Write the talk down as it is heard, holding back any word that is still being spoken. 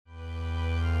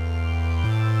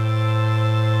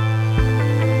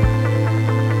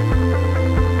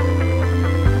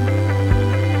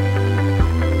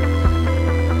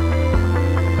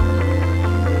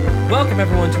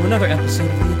everyone, to another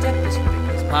episode of the Adeptus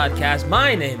Ridiculous podcast.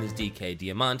 My name is DK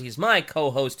Diamantes. My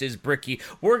co-host is Bricky.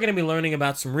 We're going to be learning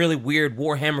about some really weird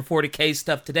Warhammer 40k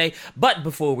stuff today. But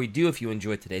before we do, if you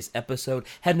enjoyed today's episode,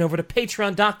 head on over to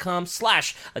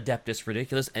patreon.com/Adeptus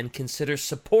Ridiculous and consider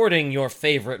supporting your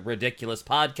favorite ridiculous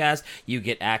podcast. You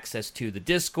get access to the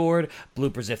Discord,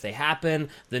 bloopers if they happen,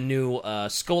 the new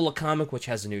Scola comic, which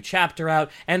has a new chapter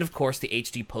out, and of course the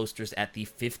HD posters at the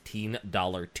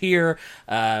 $15 tier.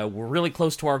 We're really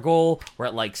close to our goal. We're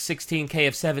at like 16k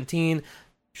of 17.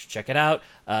 Check it out.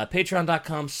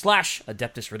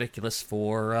 Patreon.com/Adeptus Ridiculous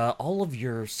for all of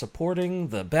your supporting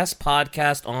the best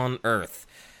podcast on Earth,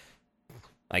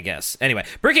 I guess. Anyway,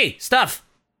 Bricky, Stuff.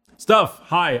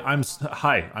 Hi, I'm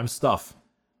Stuff.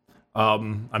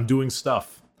 I'm doing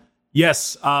stuff.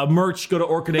 Yes, merch, go to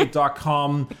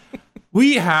orchidate.com.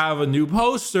 We have a new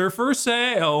poster for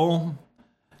sale.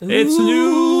 It's a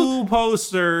new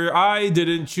poster. I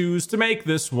didn't choose to make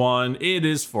this one. It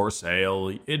is for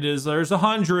sale. There's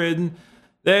 100.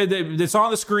 It's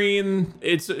on the screen.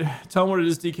 Tell them what it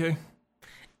is, DK.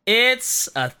 It's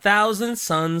 1,000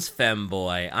 Suns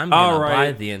Femboy. I'm gonna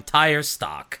buy the entire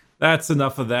stock. That's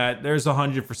enough of that. There's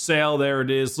 100 for sale. There it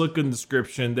is. Look in the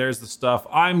description. There's the stuff.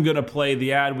 I'm gonna play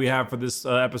the ad we have for this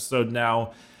episode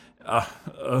now.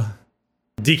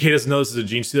 DK doesn't know this is a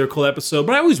GENESTEALER cult episode,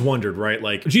 but I always wondered, right?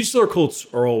 Like, GENESTEALER cults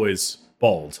are always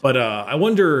bald. But I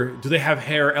wonder, do they have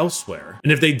hair elsewhere?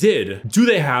 And if they did, do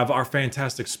they have our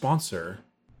fantastic sponsor,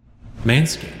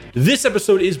 Manscaped? This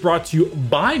episode is brought to you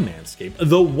by Manscaped,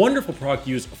 the wonderful product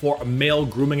used for male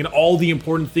grooming and all the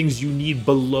important things you need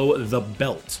below the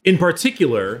belt. In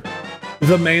particular,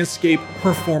 the Manscaped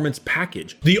Performance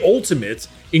Package, the ultimate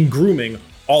in grooming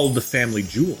all of the family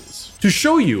jewels. To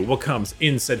show you what comes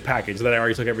in said package that I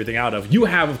already took everything out of, you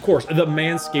have, of course, the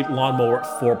Manscaped Lawnmower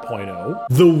 4.0,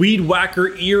 the Weed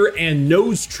Whacker ear and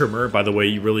nose trimmer. By the way,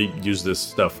 you really use this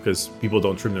stuff because people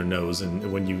don't trim their nose,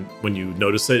 and when you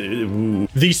notice it, ooh.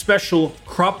 The special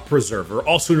Crop Preserver,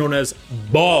 also known as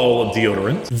Ball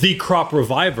Deodorant, the Crop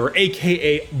Reviver,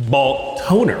 aka Ball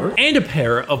Toner, and a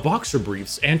pair of boxer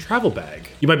briefs and travel bag.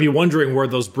 You might be wondering where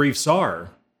those briefs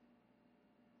are.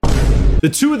 The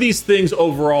two of these things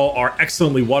overall are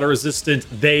excellently water resistant.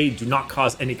 They do not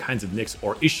cause any kinds of nicks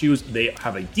or issues. They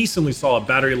have a decently solid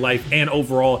battery life, and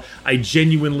overall, I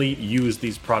genuinely use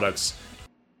these products.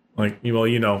 Like,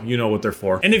 you know what they're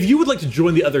for. And if you would like to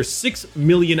join the other 6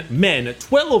 million men,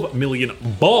 12 million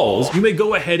balls, you may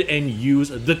go ahead and use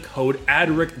the code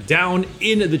ADRIC down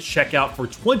in the checkout for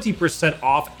 20%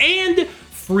 off and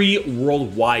free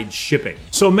worldwide shipping.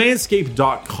 So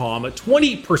manscaped.com,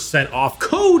 20% off,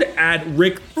 code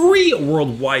ADRIC, free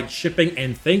worldwide shipping,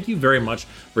 and thank you very much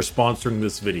for sponsoring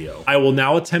this video. I will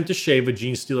now attempt to shave a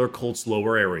GENESTEALER cult's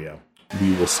lower area.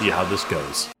 We will see how this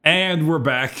goes. And we're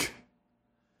back.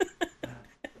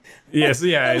 Yes,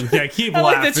 yeah, keep laughing. I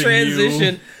like the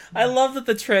transition. I love that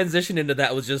the transition into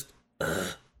that was just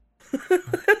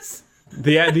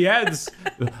The ads,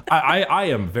 I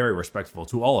am very respectful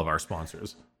to all of our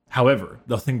sponsors. However,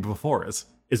 the thing before us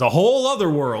is a whole other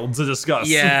world to discuss.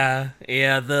 Yeah,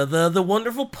 the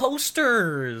wonderful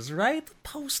posters, right? The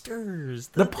posters.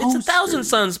 It's 1,000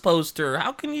 Suns poster.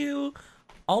 How can you?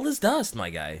 All this dust, my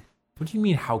guy. What do you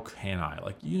mean, how can I?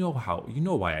 Like, you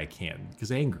know why I can.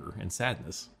 Because anger and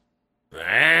sadness.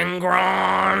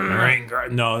 Anger.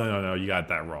 No, you got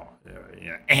that wrong.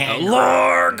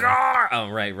 Lorgar. Oh,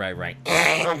 right.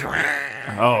 Anger.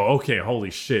 Oh, okay.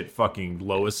 Holy shit. Fucking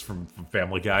Lois from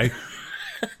Family Guy.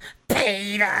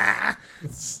 Peter.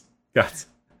 God.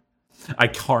 I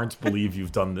can't believe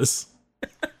you've done this.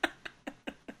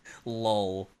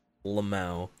 Lol.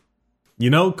 Lamau. You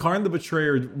know, Karn the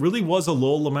Betrayer really was a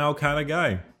Lol Lamau kind of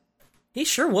guy. He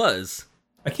sure was.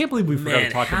 I can't believe we forgot to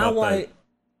talk about that.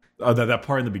 That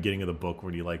part in the beginning of the book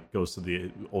when he like goes to the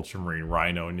Ultramarine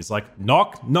Rhino and he's like,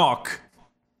 knock, knock.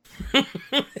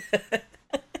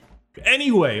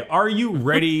 Anyway, are you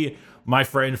ready, my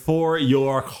friend, for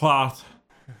your cloth?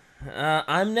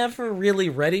 I'm never really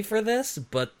ready for this,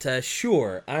 but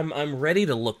sure, I'm ready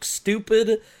to look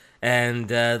stupid,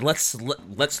 and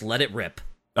let's let it rip.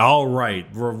 All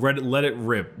right, we're ready. Let it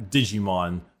rip,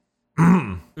 Digimon.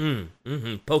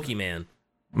 Pokemon.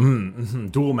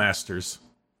 Duel Masters.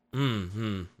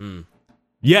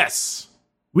 Yes,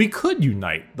 we could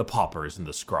unite the paupers and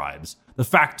the scribes.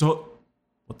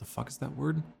 What the fuck is that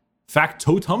word?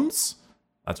 Factotums?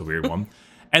 That's a weird one.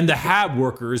 And the Hab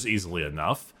workers, easily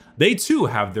enough. They too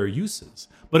have their uses.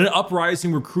 But an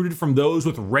uprising recruited from those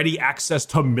with ready access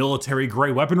to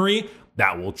military-grade weaponry,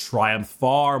 that will triumph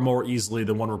far more easily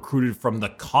than one recruited from the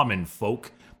common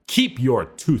folk. Keep your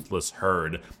toothless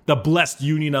herd, the blessed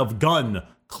union of gun,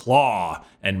 claw,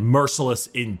 and merciless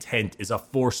intent is a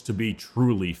force to be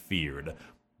truly feared.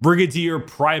 Brigadier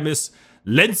Primus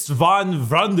Lenz von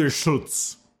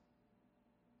Vanderschutz.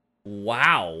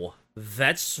 Wow.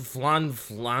 That's Von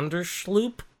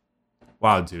Vlanderschloop?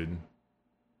 Wow, dude.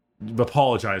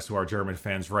 Apologize to our German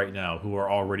fans right now who are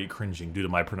already cringing due to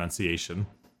my pronunciation.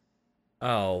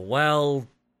 Oh, well,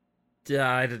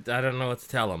 I don't know what to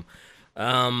tell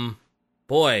them.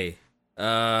 Boy,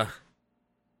 I'm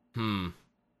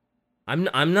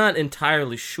not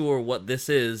entirely sure what this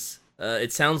is.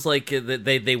 It sounds like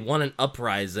they want an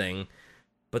uprising,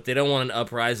 but they don't want an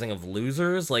uprising of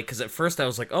losers. Like, because at first I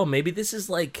was like, oh, maybe this is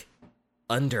like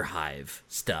Underhive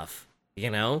stuff, you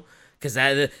know? Because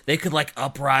they could like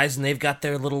uprise and they've got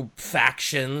their little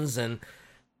factions and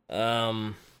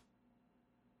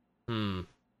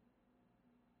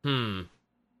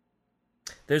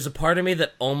There's a part of me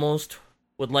that almost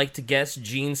would like to guess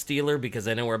GENESTEALER because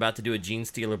I know we're about to do a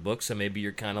GENESTEALER book, so maybe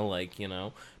you're kind of like, you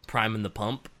know, priming the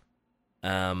pump.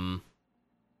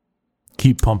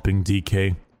 Keep pumping,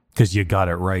 DK, because you got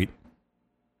it right.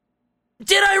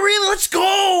 Did I really? Let's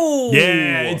go!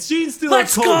 Yeah, it's GENESTEALER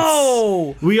Let's Cults.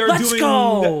 Go! We are Let's doing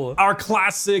go! Our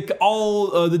classic,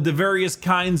 all the various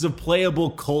kinds of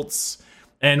playable cults,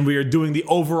 and we are doing the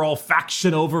overall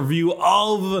faction overview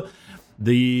of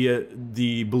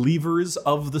the believers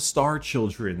of the Star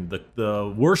Children,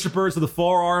 the worshippers of the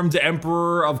four-armed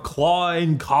Emperor of Claw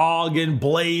and Cog and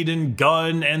Blade and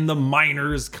Gun, and the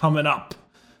miners coming up.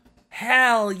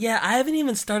 Hell yeah, I haven't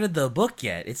even started the book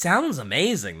yet. It sounds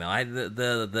amazing though.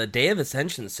 The Day of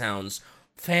Ascension sounds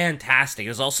fantastic.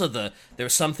 There's also there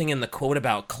was something in the quote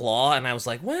about Claw, and I was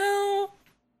like, well,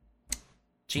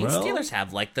 GENESTEALERs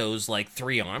have like those like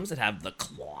 3 arms that have the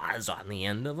claws on the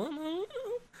end of them.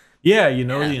 Yeah, you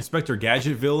know, the Inspector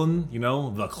Gadget villain, you know,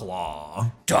 the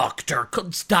Claw. Dr.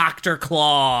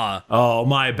 Claw. Oh,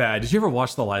 my bad. Did you ever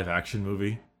watch the live action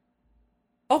movie?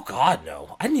 Oh God,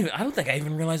 no! I don't think I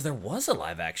even realized there was a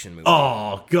live action movie.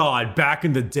 Oh God! Back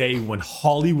in the day when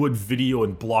Hollywood Video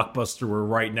and Blockbuster were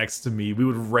right next to me, we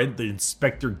would rent the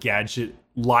Inspector Gadget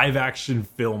live action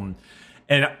film,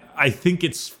 and I think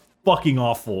it's fucking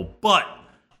awful. But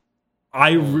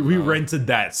we rented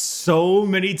that so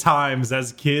many times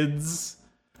as kids,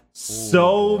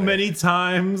 many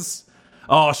times.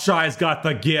 Oh, Shy's got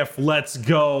the GIF. Let's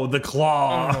go. The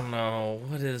Claw. Oh, no.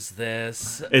 What is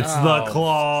this? It's the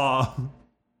Claw.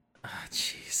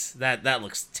 Jeez. That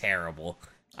looks terrible.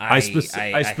 I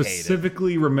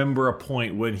specifically remember a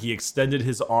point when he extended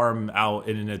his arm out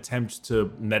in an attempt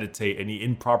to meditate, and he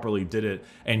improperly did it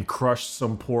and crushed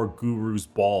some poor guru's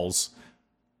balls.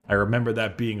 I remember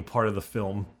that being a part of the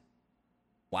film.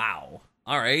 Wow.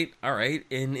 All right.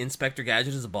 In Inspector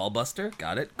Gadget is a ball buster.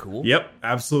 Got it. Cool. Yep,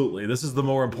 absolutely. This is the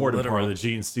more important part of the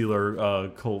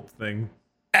GENESTEALER cult thing.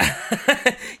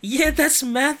 Yeah, that's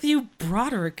Matthew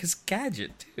Broderick's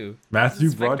Gadget too.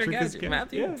 Matthew Broderick's Gadget.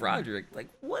 Matthew Broderick. Like,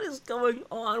 what is going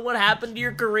on? What happened to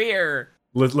your career?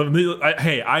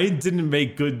 Hey, I didn't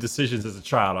make good decisions as a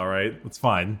child. All right, it's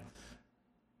fine.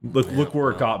 Look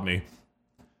where it got me.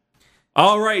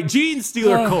 All right,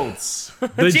 GENESTEALER cults.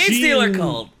 The GENESTEALER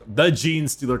cult. The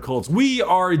GENESTEALER cults. We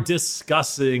are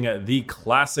discussing the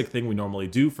classic thing we normally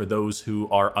do for those who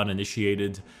are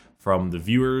uninitiated from the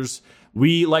viewers.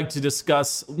 We like to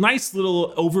discuss nice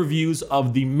little overviews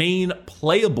of the main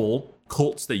playable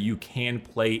cults that you can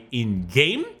play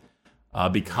in-game.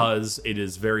 Because it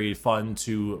is very fun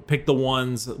to pick the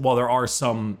ones, well, there are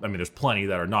some, I mean, there's plenty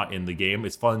that are not in the game.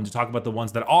 It's fun to talk about the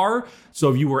ones that are. So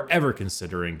if you were ever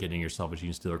considering getting yourself a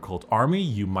GENESTEALER cult army,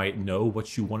 you might know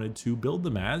what you wanted to build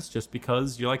them as just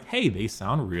because you're like, hey, they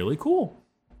sound really cool.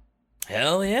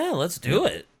 Hell yeah, let's do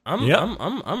it.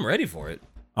 I'm ready for it.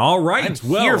 All right, I'm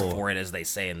here for it, as they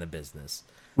say in the business.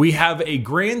 We have a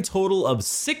grand total of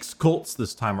 6 cults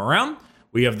this time around.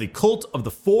 We have the Cult of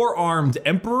the Four-Armed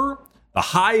Emperor, the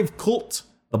Hive Cult,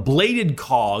 the Bladed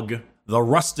Cog, the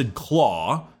Rusted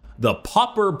Claw, the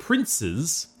Pauper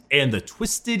Princes, and the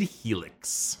Twisted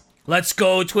Helix. Let's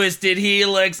go, Twisted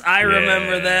Helix. I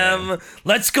remember them.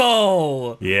 Let's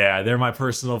go. Yeah, they're my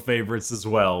personal favorites as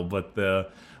well, but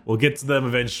we'll get to them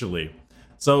eventually.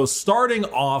 So starting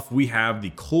off, we have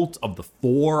the Cult of the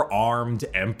Four-Armed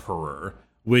Emperor,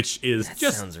 which is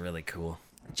sounds really cool.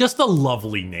 Just a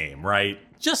lovely name, right?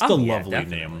 Just a lovely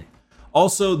name.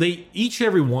 Also, they each and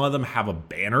every one of them have a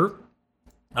banner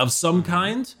of some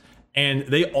kind, and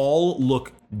they all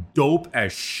look dope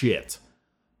as shit.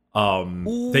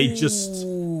 They just...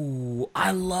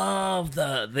 I love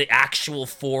the actual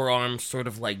forearm sort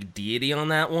of like deity on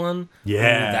that one. Yeah.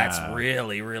 Ooh, that's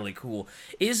really, really cool.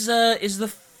 Is the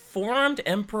four-armed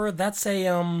emperor, that's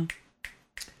a,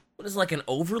 what is it, like an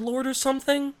overlord or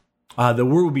something? The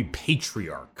word would be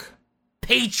patriarch.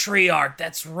 Patriarch,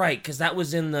 that's right, because that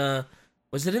was in the...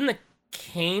 Was it in the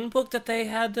Kane book that they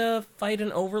had to fight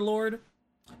an overlord?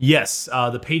 Yes,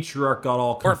 the patriarch got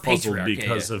all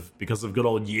confuzzled because of good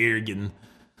old Jürgen.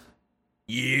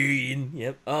 Jürgen,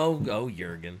 yep. Oh,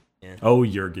 Jürgen. Yeah. Oh,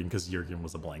 Jürgen, because Jürgen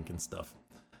was a blank and stuff.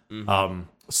 Mm-hmm.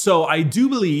 So I do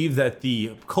believe that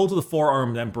the Cult of the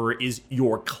Four-Armed Emperor is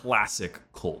your classic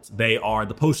cult. They are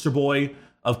the poster boy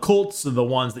of cults, the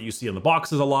ones that you see in the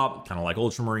boxes a lot, kind of like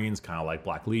Ultramarines, kind of like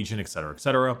Black Legion, etc.,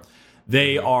 etc.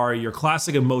 They are your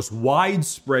classic and most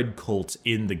widespread cult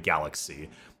in the galaxy.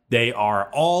 They are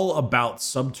all about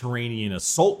subterranean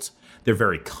assault. They're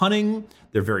very cunning.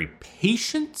 They're very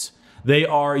patient. They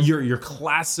are your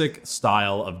classic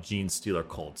style of Genestealer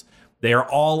cult. They are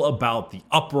all about the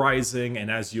uprising,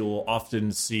 and as you'll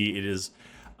often see, it is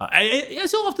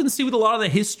as you'll often see with a lot of the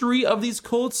history of these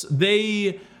cults,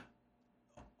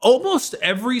 almost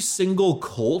every single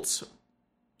cult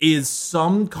is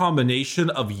some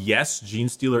combination of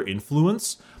Genestealer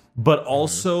influence, but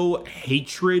also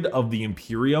hatred of the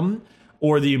Imperium,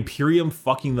 or the Imperium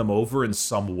fucking them over in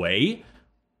some way.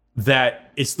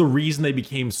 That it's the reason they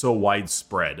became so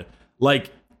widespread. Like,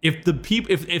 if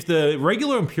the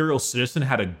regular Imperial citizen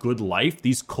had a good life,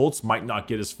 these cults might not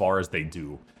get as far as they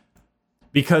do.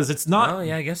 Because it's not... Oh,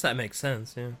 yeah, I guess that makes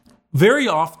sense, yeah. Very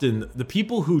often, the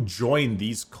people who join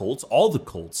these cults, all the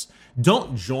cults,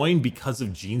 don't join because of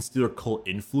Genestealer cult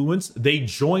influence. They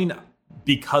join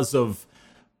because of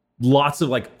lots of,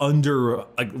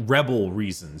 rebel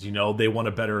reasons. You know, they want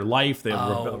a better life.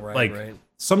 Right.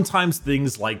 Sometimes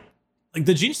things like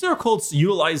the Genestealer cults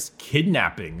utilize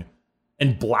kidnapping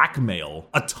and blackmail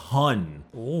a ton.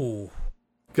 Ooh.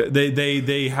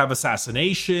 They have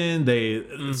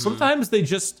assassination. Sometimes they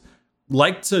just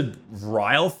like to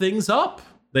rile things up.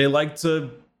 They like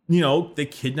to, they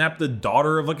kidnap the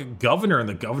daughter of like a governor, and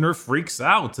the governor freaks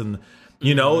out, and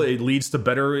it leads to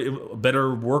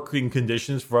better working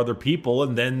conditions for other people,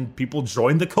 and then people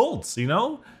join the cults.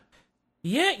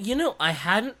 Yeah,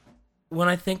 when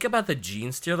I think about the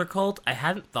Genestealer cult, I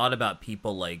hadn't thought about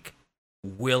people like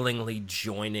willingly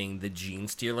joining the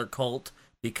Genestealer cult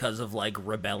because of like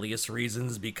rebellious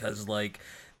reasons, because like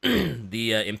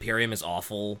the Imperium is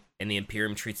awful and the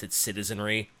Imperium treats its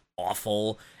citizenry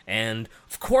awful, and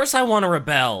of course I want to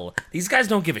rebel. These guys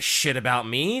don't give a shit about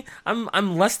me.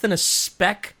 I'm less than a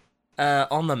speck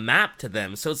on the map to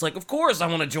them, so it's like, of course I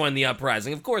want to join the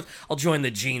uprising. Of course I'll join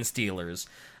the Genestealers.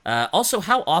 Also,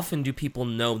 how often do people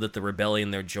know that the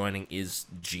rebellion they're joining is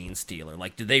Genestealer?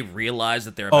 Like, do they realize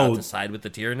that they're about to side with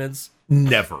the Tyranids?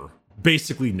 Never.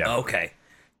 Basically never. Okay.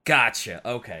 Gotcha.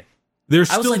 Okay. There's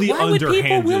still the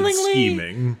underhanded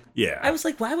scheming. Yeah. I was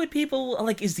like, why would people,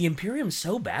 is the Imperium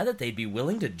so bad that they'd be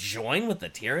willing to join with the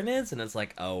Tyranids? And it's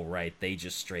like, oh, right, they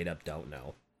just straight up don't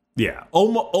know. Yeah.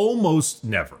 Almost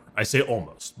never. I say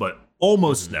almost, but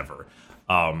almost never.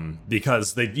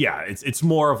 Because it's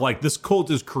more of like, this cult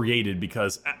is created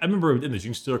because I remember in the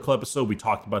Genestealer Club episode, we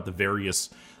talked about the various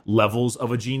levels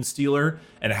of a Genestealer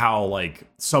and how like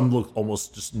some look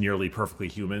almost just nearly perfectly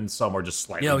human, some are just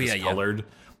slightly discolored. Yeah.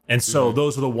 And so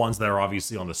those are the ones that are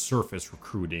obviously on the surface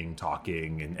recruiting,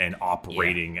 talking, and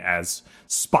operating as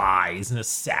spies and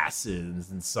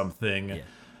assassins and something.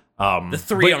 Yeah. The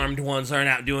three-armed ones aren't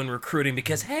out doing recruiting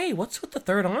because, hey, what's with the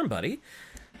third arm, buddy?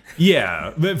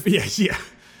 Yeah.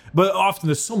 But often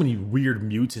there's so many weird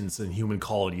mutants in human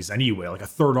qualities anyway. Like a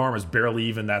third arm is barely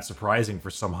even that surprising for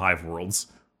some hive worlds.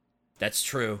 That's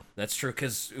true,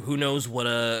 because who knows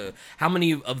how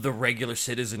many of the regular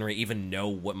citizenry even know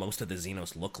what most of the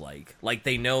Xenos look like? Like,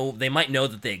 they might know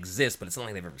that they exist, but it's not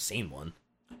like they've ever seen one.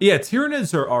 Yeah,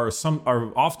 Tyranids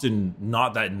are often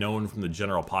not that known from the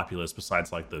general populace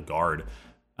besides, like, the Guard.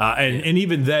 And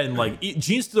even then, like,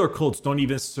 Genestealer cults don't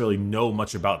even necessarily know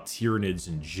much about Tyranids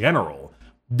in general.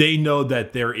 They know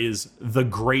that there is the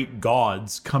great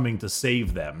gods coming to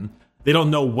save them. They don't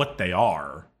know what they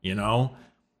are,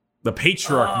 The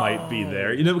Patriarch might be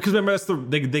there, because remember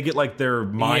they get like their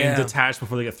mind detached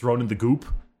before they get thrown in the goop.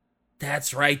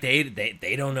 That's right. They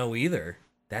don't know either.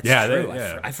 That's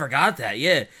true. I forgot that.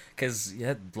 Yeah, because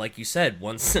like you said,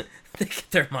 once they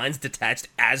get their minds detached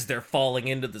as they're falling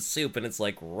into the soup, and it's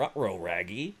like ruh-roh,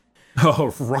 Raggy.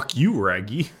 Oh, ruck you,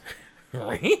 Raggy.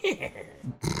 I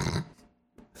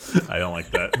don't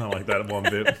like that. I don't like that one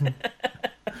bit.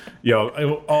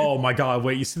 Oh my god,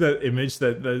 wait, you see that image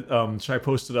that should I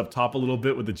post it up top a little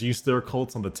bit with the Genestealer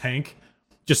cults on the tank?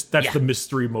 That's the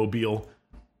mystery mobile.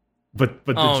 But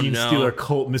the Genestealer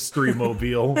cult mystery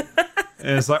mobile.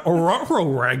 And it's like,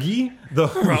 Raggy.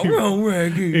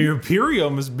 The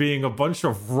Imperium is being a bunch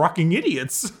of rocking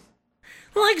idiots.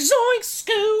 Like Zoink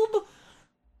Scoob.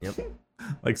 Yep.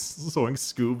 Like Zoink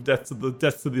Scoob,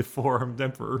 death to the four-armed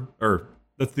emperor, or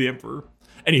that's the emperor.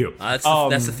 Anywho,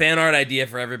 that's the fan art idea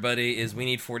for everybody. Is we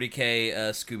need 40K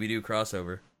Scooby Doo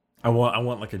crossover. I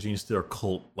want like a Genestealer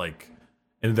cult, like,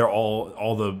 and they're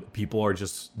all the people are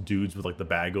just dudes with like the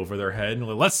bag over their head, and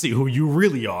like, let's see who you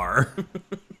really are.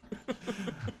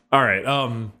 All right.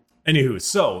 Anywho,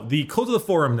 so the Cult of the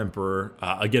Four-Armed Emperor,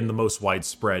 again, the most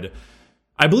widespread.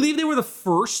 I believe they were the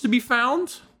first to be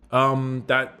found.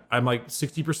 That I'm like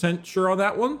 60% sure on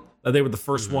that one. That they were the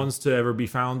first ones to ever be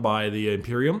found by the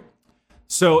Imperium.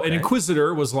 So an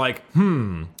Inquisitor was like,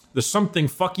 there's something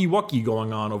fucky-wucky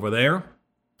going on over there.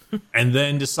 And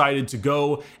then decided to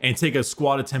go and take a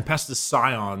squad of Tempestus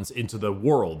Scions into the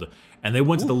world. And they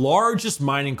went to the largest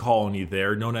mining colony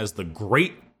there, known as the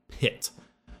Great Pit.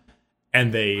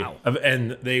 And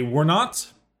they were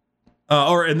not,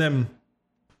 and then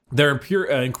their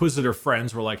Inquisitor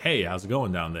friends were like, hey, how's it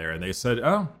going down there? And they said,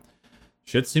 oh,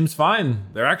 shit seems fine.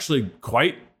 They're actually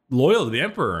quite loyal to the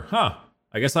Emperor. Huh,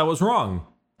 I guess I was wrong.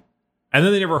 And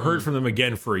then they never heard from them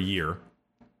again for a year.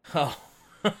 Oh.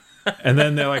 And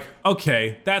then they're like,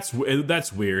 okay, that's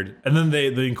weird. And then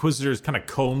the Inquisitors kind of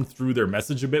combed through their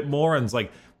message a bit more, and it's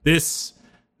like, this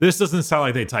doesn't sound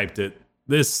like they typed it.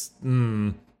 This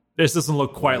doesn't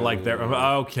look quite like their...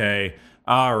 Okay,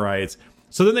 all right.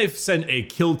 So then they've sent a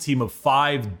kill team of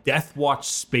 5 Death Watch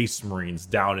Space Marines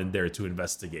down in there to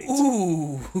investigate.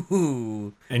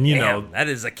 Ooh. And you know... that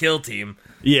is a kill team.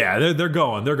 Yeah, they're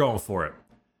going for it.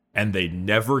 And they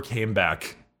never came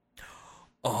back.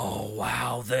 Oh,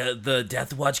 wow. The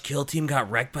Death Watch kill team got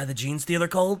wrecked by the Genestealer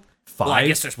cult? 5 Well, I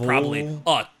guess there's probably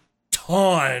a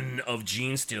ton of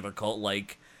Genestealer cult,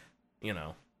 like, you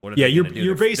know... What are they gonna do?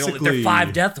 You're basically... They're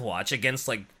 5 Death Watch against,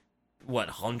 like, what,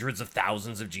 hundreds of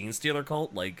thousands of Genestealer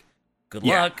cult? Like, good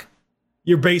luck.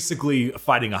 You're basically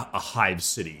fighting a hive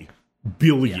city.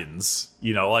 Billions.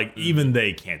 You know, like, even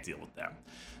they can't deal with that.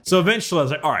 So eventually I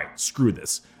was like, all right, screw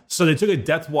this. So they took a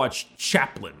Death Watch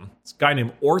chaplain, this guy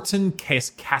named Orton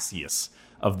Cassius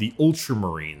of the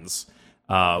Ultramarines.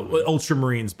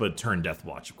 Ultramarines, but turned Death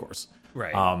Watch, of course.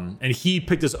 Right. And he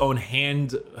picked his own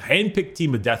hand-picked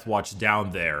team of Death Watch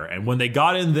down there. And when they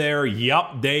got in there,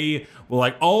 they were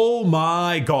like, oh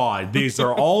my god, these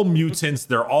are all mutants.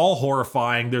 They're all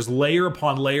horrifying. There's layer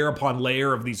upon layer upon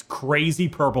layer of these crazy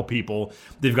purple people.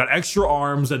 They've got extra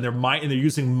arms, and they're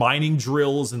using mining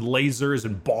drills and lasers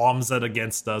and bombs that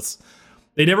against us.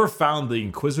 They never found the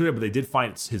Inquisitor, but they did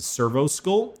find his servo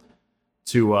skull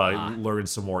to learn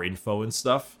some more info and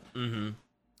stuff. Mm-hmm.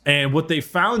 And what they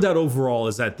found out overall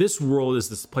is that this world is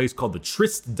this place called the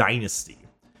Trist Dynasty.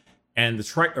 And the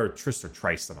Trist or Trist,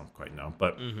 I don't quite know.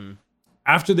 But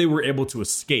after they were able to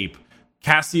escape,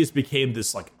 Cassius became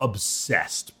this like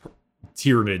obsessed,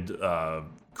 tyrannid,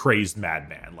 crazed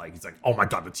madman. Like he's like, oh my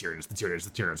god, the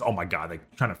Tyranids. Oh my god, they're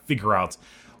trying to figure out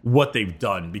what they've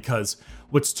done. Because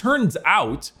what's turns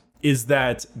out is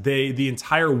that the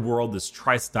entire world, this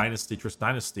Trist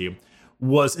Dynasty,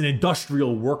 was an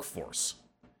industrial workforce.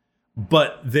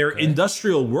 But their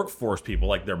industrial workforce people,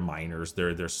 like their miners,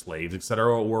 their slaves,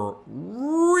 etc., were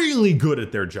really good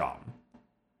at their job.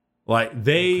 Like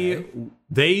they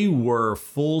were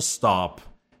full stop,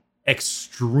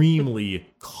 extremely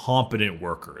competent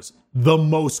workers. The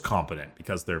most competent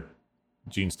because they're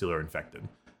Genestealer infected.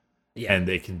 Yeah. And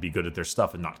they can be good at their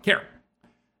stuff and not care.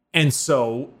 And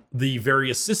so the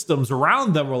various systems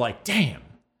around them were like, damn,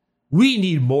 we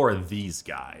need more of these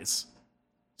guys.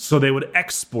 So they would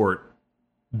export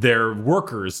their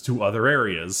workers to other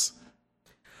areas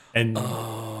and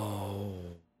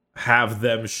have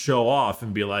them show off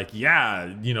and be like,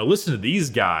 yeah, you know, listen to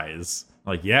these guys.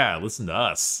 Like, yeah, listen to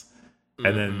us.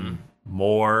 And then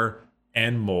more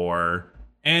and more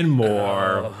and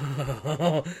more.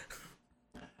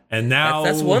 And now...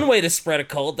 That's one way to spread a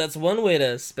cult. That's one way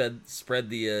to spread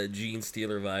the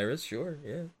Genestealer virus. Sure,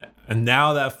 yeah. And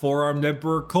now that Four-Armed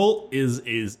Emperor cult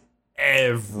is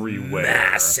everywhere.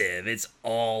 Massive. It's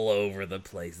all over the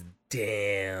place.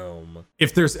 Damn.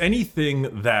 If there's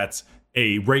anything that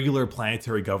a regular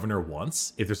planetary governor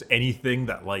wants, if there's anything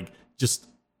that, like, just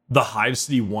the Hive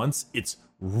City wants, it's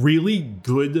really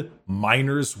good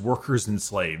miners, workers, and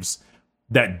slaves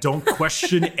that don't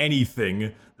question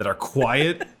anything, that are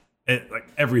quiet, and like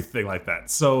everything like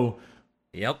that. So...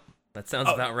 Yep. That sounds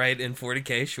about right in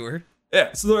 40K, sure.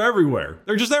 Yeah, so they're everywhere.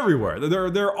 They're just everywhere.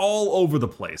 They're all over the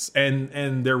place,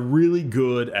 and they're really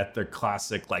good at their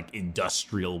classic like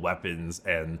industrial weapons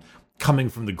and coming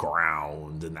from the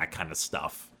ground and that kind of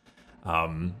stuff.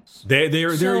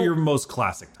 They're your most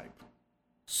classic type.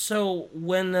 So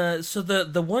when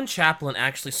the one chaplain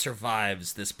actually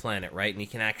survives this planet, right? And he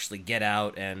can actually get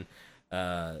out, and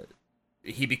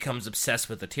he becomes obsessed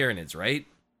with the Tyranids, right?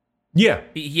 Yeah.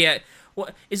 Yeah.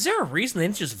 What is there a reason they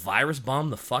didn't just virus bomb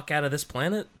the fuck out of this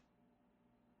planet?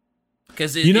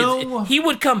 Because he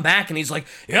would come back and he's like,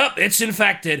 "Yep, it's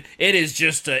infected. It is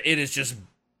just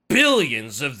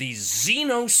billions of these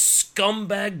xeno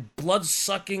scumbag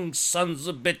blood-sucking sons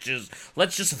of bitches.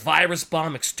 Let's just virus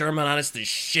bomb, exterminate the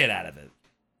shit out of it."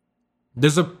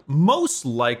 There's a most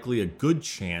likely a good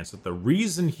chance that the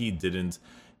reason he didn't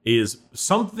is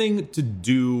something to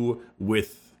do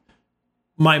with,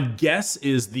 my guess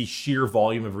is the sheer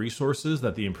volume of resources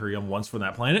that the Imperium wants from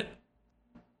that planet.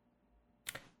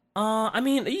 I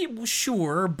mean,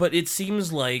 sure, but it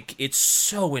seems like it's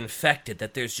so infected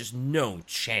that there's just no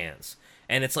chance.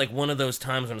 And it's like one of those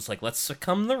times when it's like, let's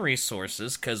succumb the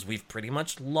resources because we've pretty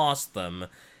much lost them,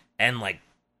 and like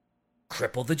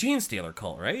cripple the Genestealer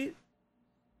cult, right?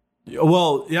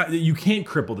 Well, yeah, you can't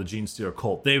cripple the Genestealer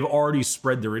cult. They've already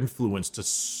spread their influence to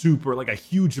a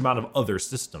huge amount of other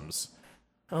systems.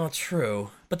 Oh,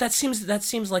 true. But that seems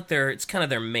like it's kind of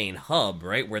their main hub,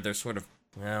 right? Where they're sort of,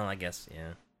 well, I guess,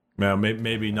 yeah. No,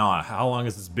 maybe not. How long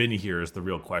has this been here is the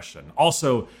real question.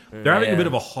 Also, they're having a bit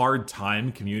of a hard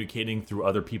time communicating through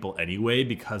other people anyway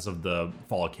because of the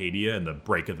Fall Acadia and the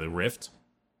break of the rift.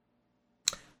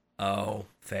 Oh,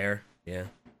 fair. Yeah.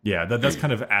 Yeah, that's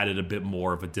kind of added a bit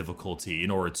more of a difficulty in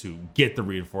order to get the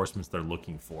reinforcements they're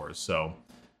looking for. So,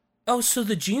 so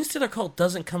the Genestealer cult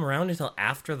doesn't come around until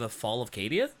after the Fall of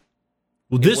Cadia?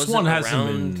 Well, this one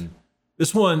hasn't been.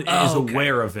 This one is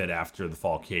aware of it after the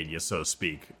Fall Cadia, so to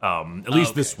speak. At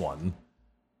least this one.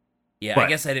 Yeah, but I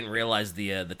guess I didn't realize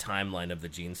the timeline of the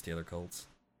Genestealer cults.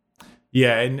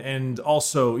 Yeah, and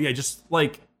also, yeah, just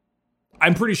like,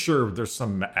 I'm pretty sure there's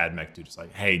some AdMech dude just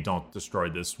like, hey, don't destroy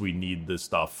this. We need this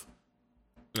stuff.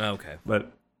 Okay.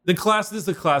 But this is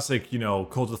the classic,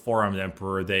 Cult of the Four-Armed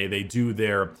Emperor. They do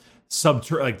their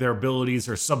their abilities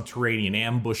are subterranean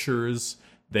ambushers.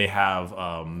 They have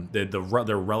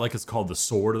their relic is called the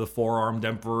Sword of the Four-Armed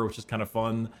Emperor, which is kind of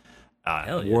fun.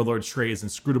 Yeah. Warlord Trey's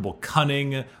Inscrutable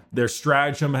Cunning. Their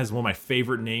stratagem has one of my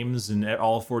favorite names in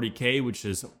all 40k, which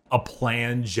is A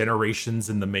Plan Generations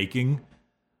in the Making.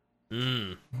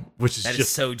 Which is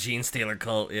just so Genestealer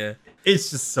cult, yeah.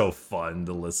 It's just so fun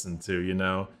to listen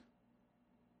to,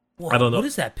 Whoa, I don't know. What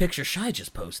is that picture Shai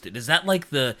just posted? Is that like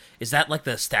the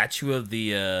statue of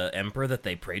the emperor that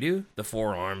they pray to? The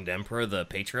four-armed emperor, the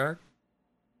patriarch?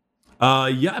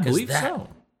 Yeah, I believe so.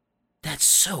 That's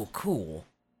so cool.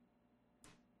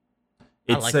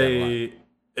 It's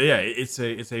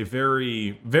it's a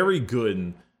very, very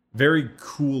good, very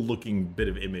cool looking bit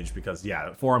of image because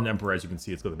four-armed emperor, as you can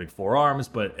see, it's got the big four arms,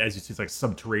 but as you see, it's like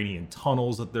subterranean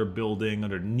tunnels that they're building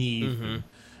underneath, and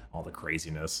all the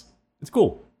craziness. It's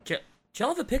cool. Do y'all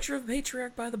have a picture of the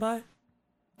patriarch, by the by?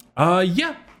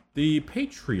 Yeah. The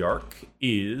patriarch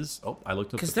is... Oh, I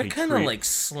looked up the patriarch. Because they're kind of like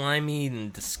slimy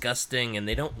and disgusting, and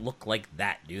they don't look like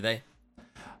that, do they?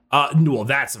 No, well,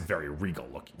 that's a very regal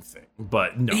looking thing.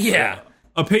 But no. Yeah.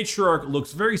 A patriarch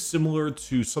looks very similar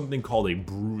to something called a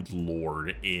brood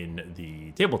lord in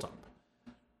the tabletop.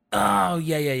 Oh,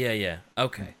 yeah.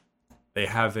 Okay. They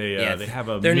have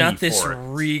a they're not this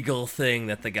regal thing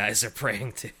that the guys are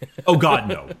praying to. Oh God,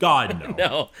 no. God, no.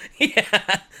 No.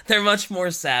 Yeah. They're much more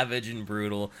savage and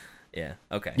brutal. Yeah.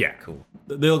 Okay. Yeah. Cool.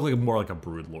 They look more like a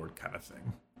brood lord kind of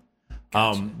thing.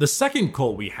 Gotcha. The second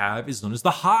cult we have is known as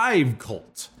the Hive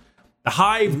cult. The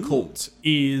Hive cult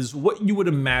is what you would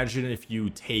imagine if you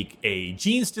take a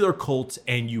Genestealer cult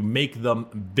and you make them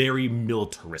very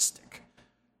militaristic.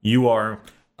 You are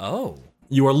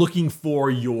looking for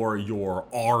your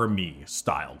army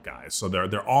style guys. So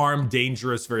they're armed,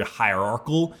 dangerous, very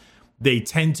hierarchical. They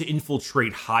tend to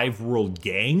infiltrate Hive world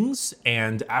gangs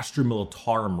and Astra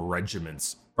Militarum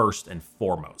regiments first and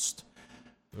foremost.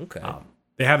 Okay.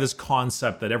 They have this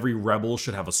concept that every rebel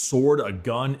should have a sword, a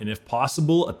gun, and if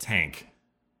possible, a tank.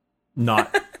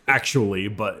 Not actually,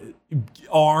 but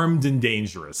armed and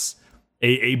dangerous.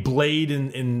 A blade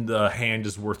in the hand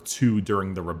is worth 2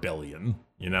 during the rebellion,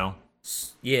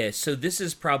 Yeah, so this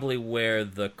is probably where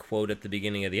the quote at the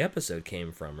beginning of the episode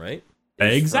came from, right?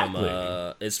 Exactly.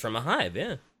 It's from a hive,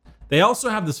 yeah. They also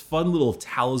have this fun little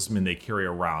talisman they carry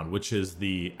around, which is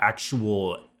the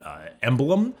actual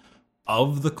emblem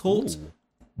of the cult. Ooh.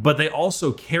 But they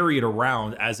also carry it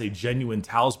around as a genuine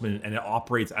talisman, and it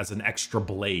operates as an extra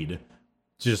blade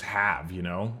to just have,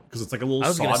 because it's like a little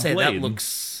sawed blade. I was gonna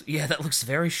say that looks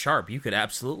very sharp. You could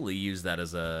absolutely use that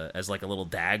as like a little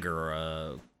dagger or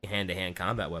a hand-to-hand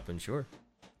combat weapon, sure.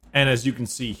 And as you can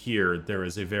see here, there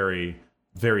is a very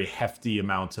very hefty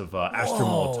amount of Astra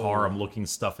Militarum looking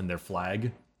stuff in their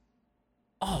flag.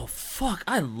 Oh, fuck.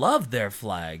 I love their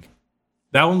flag.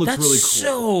 That one looks That's really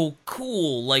cool. so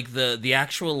cool. Like, the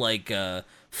actual, like,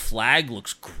 flag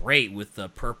looks great with the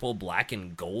purple, black,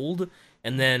 and gold.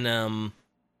 And then,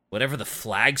 whatever the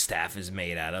flagstaff is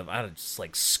made out of, just,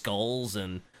 like, skulls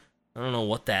and... I don't know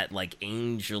what that, like,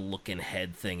 angel-looking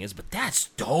head thing is, but that's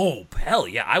dope. Hell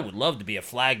yeah, I would love to be a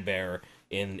flag bearer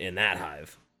in that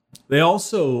hive. They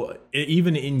also,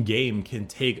 even in-game, can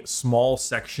take small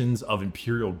sections of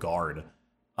Imperial Guard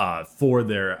for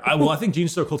their... I think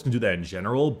GENESTEALER cults can do that in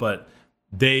general, but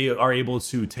they are able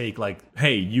to take, like,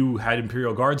 hey, you had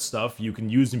Imperial Guard stuff, you can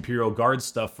use Imperial Guard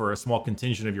stuff for a small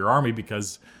contingent of your army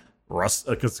because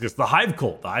the Hive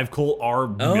Cult. The Hive Cult are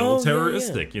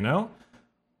militaristic, you know?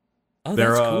 Oh,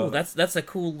 that's cool. That's a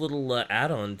cool little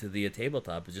add-on to the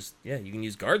tabletop. It's just, yeah, you can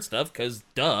use guard stuff because,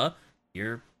 duh,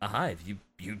 you're a hive.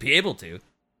 You'd be able to.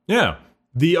 Yeah.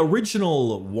 The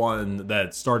original one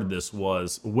that started this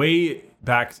was way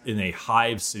back in a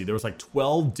hive city. There was like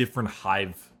 12 different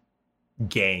hive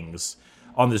gangs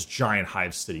on this giant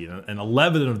hive city, and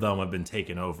 11 of them have been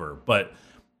taken over. But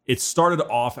it started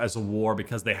off as a war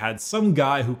because they had some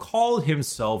guy who called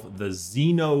himself the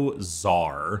Xeno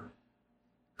Czar,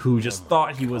 who just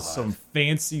thought he was some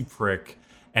fancy prick,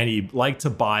 and he liked to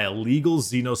buy illegal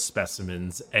Xeno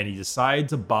specimens, and he decided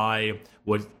to buy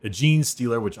what a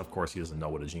GENESTEALER, which of course he doesn't know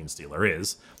what a GENESTEALER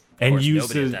is, and use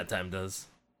nobody it at that time does,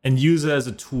 and use it as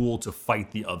a tool to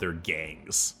fight the other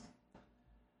gangs.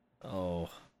 Oh,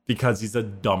 because he's a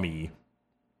dummy.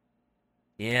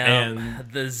 Yeah,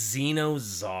 and the Xeno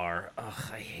Czar. Ugh,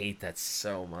 I hate that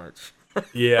so much.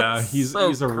 Yeah, he's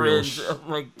a real. Oh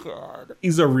my god,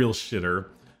 he's a real shitter.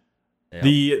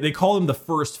 Yeah. They call him the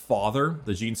First Father,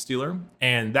 the GENESTEALER,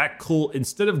 and that cult,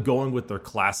 instead of going with their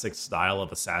classic style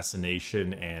of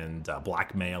assassination and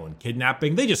blackmail and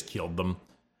kidnapping, they just killed them.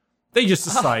 They just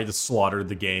decided to slaughter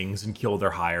the gangs and kill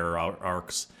their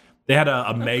hierarchs. They had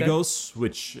a Magos,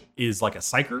 which is like a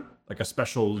psyker, like a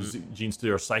special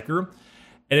GENESTEALER psyker,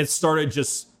 and it started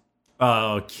just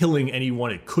killing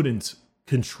anyone it couldn't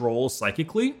control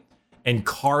psychically, and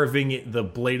carving the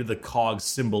blade of the cog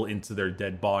symbol into their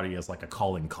dead body as like a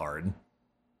calling card.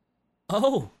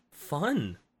 Oh,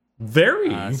 fun!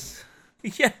 Very.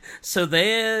 Yeah. So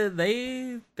they're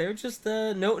just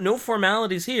no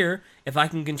formalities here. If I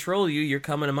can control you, you're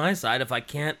coming to my side. If I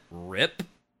can't, rip.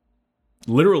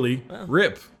 Literally,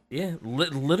 rip. Yeah,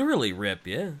 literally rip.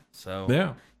 Yeah. So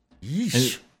yeah.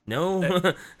 Yeesh.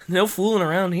 No fooling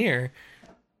around here.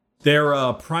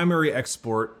 Their primary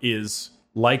export is,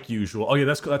 like usual. Oh yeah,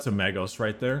 that's a Magos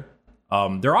right there.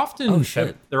 They're often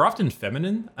they're often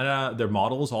feminine. Their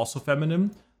model is also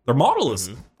feminine. Their model is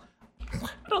I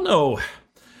don't know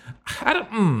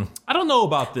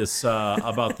about this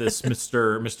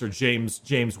Mr.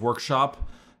 James Workshop.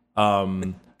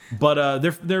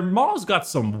 But their model's got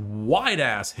some wide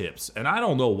ass hips, and I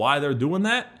don't know why they're doing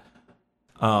that.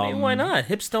 I mean, why not?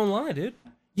 Hips don't lie, dude.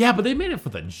 Yeah, but they made it for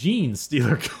the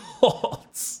GENESTEALER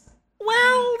cults.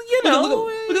 Well, you know,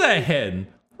 look at that head.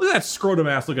 Look at that scrotum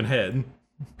ass looking head.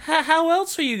 How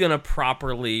else are you gonna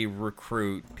properly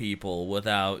recruit people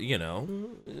without,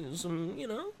 some, little, you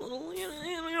know what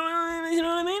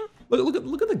I mean?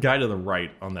 Look at the guy to the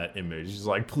right on that image. He's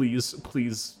like, please,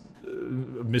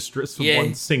 mistress with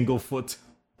one single foot.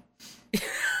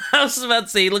 I was about to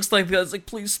say, he looks like the guy's like,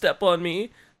 please step on me.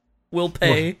 We'll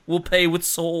pay. We'll pay with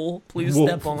soul. Please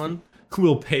step on.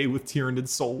 We'll pay with Tyranid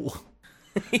soul.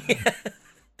 Yeah.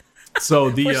 So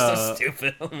we're so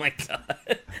stupid. Oh my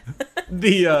god.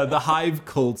 The Hive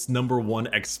cult's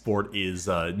 #1 export is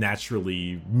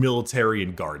naturally military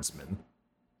and guardsmen.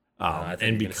 I think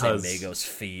and because Magos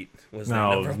feet was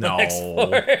no, their #1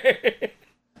 export.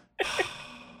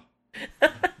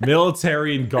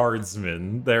 Military and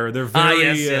guardsmen. They're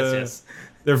very yes.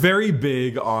 They're very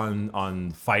big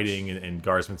on fighting and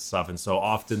guardsmen stuff, and so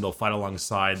often they'll fight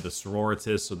alongside the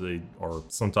sororitists or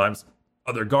sometimes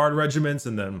other guard regiments,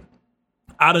 and then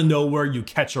out of nowhere you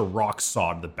catch a rock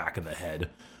saw to the back of the head,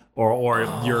 or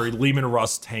your Lehman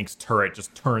Russ tank's turret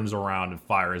just turns around and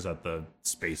fires at the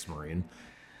Space Marine.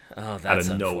 Oh, that's out of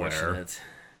unfortunate. Nowhere.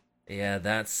 Yeah,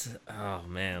 that's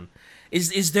man.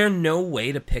 Is there no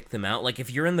way to pick them out? Like,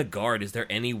 if you're in the guard, is there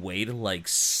any way to like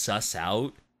suss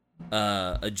out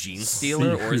a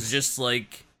GENESTEALER, or is it just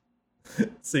like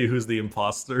see who's the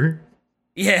imposter?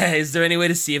 Yeah, is there any way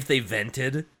to see if they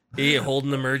vented? You hold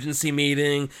an emergency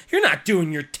meeting. You're not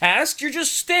doing your task. You're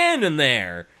just standing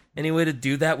there. Any way to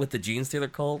do that with the GENESTEALER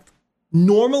cult?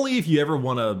 Normally, if you ever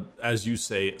want to, as you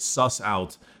say, suss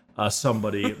out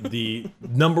somebody, the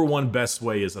 #1 best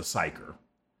way is a psyker.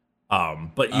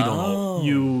 But you don't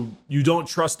know, you don't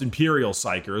trust Imperial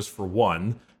Psychers for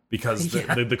one, because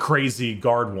the crazy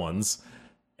guard ones,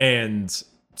 and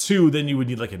two, then you would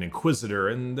need like an Inquisitor,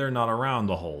 and they're not around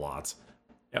a whole lot,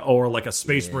 or like a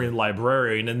Space Marine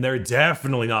Librarian, and they're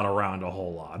definitely not around a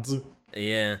whole lot.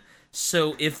 Yeah.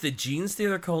 So if the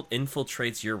Genestealer cult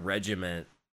infiltrates your regiment,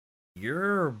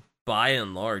 you're by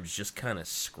and large just kind of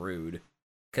screwed,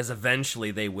 because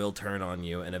eventually they will turn on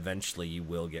you, and eventually you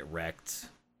will get wrecked.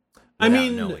 I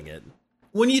mean, knowing it.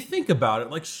 When you think about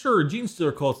it, like, sure,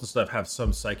 Genestealer cults and stuff have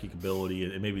some psychic ability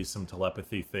and maybe some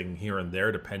telepathy thing here and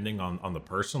there, depending on the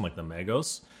person, like the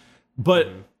Magos. But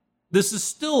this is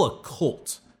still a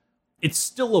cult. It's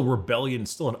still a rebellion,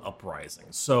 still an uprising.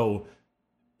 So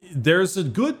there's a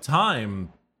good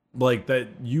time, like, that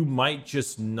you might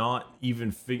just not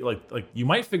even figure, like you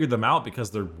might figure them out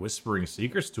because they're whispering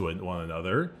secrets to one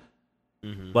another.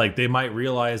 Like, they might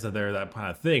realize that they're that kind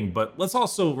of thing, but let's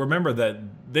also remember that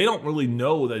they don't really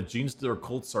know that Genestealer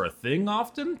cults are a thing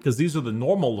often, because these are the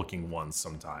normal-looking ones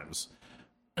sometimes.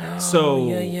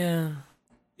 Yeah,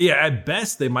 at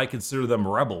best, they might consider them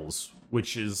rebels,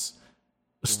 which is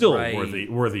still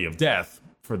worthy of death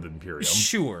for the Imperium.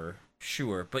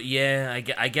 Sure. But yeah,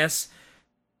 I guess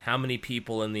how many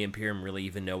people in the Imperium really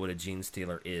even know what a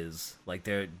Genestealer is? Like,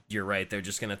 you're right, they're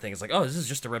just gonna think it's like, oh, this is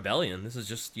just a rebellion. This is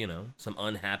just, some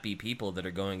unhappy people that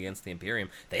are going against the Imperium.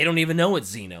 They don't even know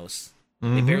it's Xenos.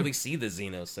 They barely see the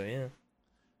Xenos, so yeah.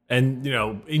 And,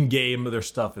 in-game, their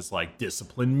stuff is like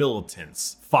disciplined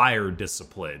militants, fire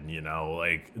discipline,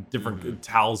 like different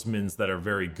talismans that are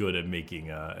very good at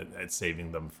making, at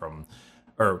saving them from,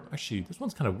 or actually, this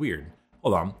one's kind of weird.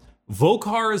 Hold on.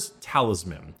 Vokar's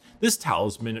Talisman. This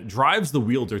talisman drives the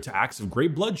wielder to acts of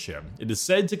great bloodshed. It is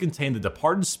said to contain the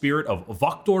departed spirit of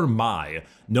Voktor Mai,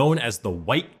 known as the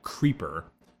White Creeper.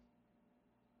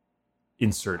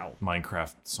 Insert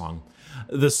Minecraft song.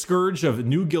 The scourge of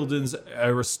New Gildan's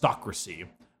aristocracy,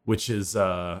 which is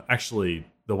actually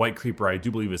the White Creeper. I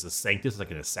do believe is a Sanctus,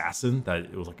 like an assassin. That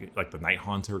it was like the Night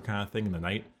Haunter kind of thing in the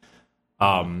night.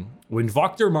 When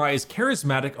Voktor Mai's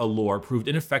charismatic allure proved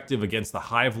ineffective against the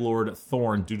Hive Lord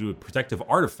Thorn due to a protective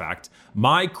artifact,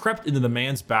 Mai crept into the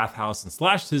man's bathhouse and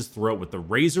slashed his throat with the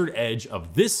razored edge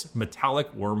of this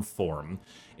metallic worm form.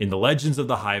 In the legends of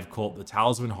the Hive cult, the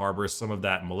talisman harbors some of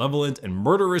that malevolent and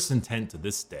murderous intent to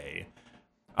this day.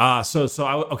 I was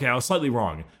slightly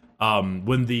wrong.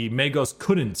 When the Magos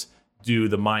couldn't do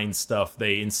the mind stuff,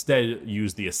 they instead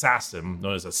used the assassin,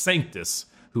 known as a Sanctus,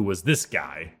 who was this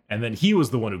guy, and then he was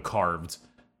the one who carved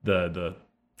the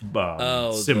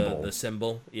symbol. The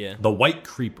symbol, yeah. The White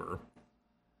Creeper.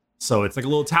 So it's like a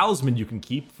little talisman you can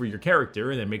keep for your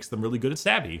character, and it makes them really good at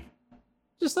stabby.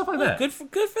 Just stuff like that. Good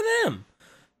for them.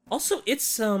 Also,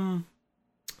 it's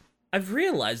I've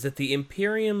realized that the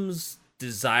Imperium's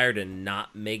desire to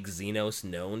not make Xenos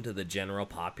known to the general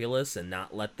populace and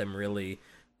not let them really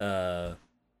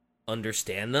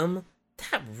understand them,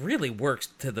 that really works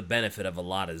to the benefit of a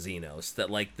lot of Xenos.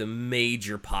 That, like, the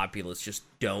major populace just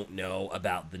don't know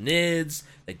about the Nids,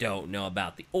 they don't know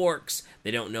about the Orcs,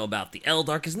 they don't know about the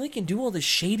Eldarkers, and they can do all this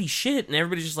shady shit, and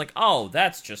everybody's just like, oh,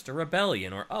 that's just a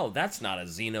rebellion, or, oh, that's not a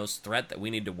Xenos threat that we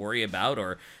need to worry about,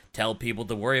 or tell people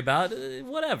to worry about,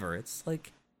 whatever. It's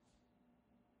like,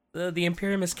 the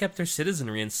Imperium has kept their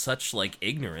citizenry in such, like,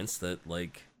 ignorance that,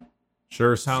 like,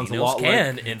 sure sounds Xenos a lot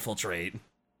can like... infiltrate.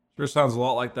 Sure sounds a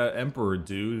lot like that Emperor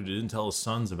dude who didn't tell his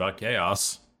sons about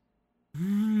chaos. It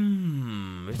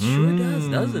sure does,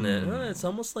 doesn't it? It's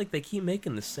almost like they keep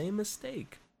making the same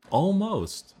mistake.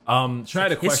 Almost.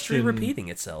 History repeating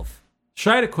itself.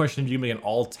 I had a question if you make an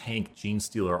all-tank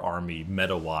Genestealer army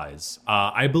meta-wise.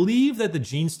 I believe that the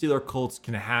Genestealer cults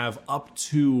can have up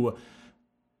to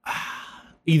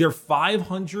either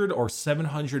 500 or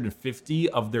 750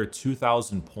 of their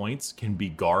 2,000 points can be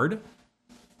guard.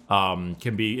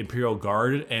 Can be Imperial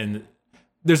Guard, and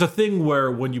there's a thing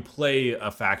where when you play a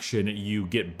faction, you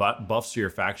get buffs to your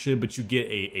faction, but you get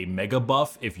a mega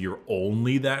buff if you're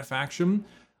only that faction.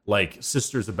 Like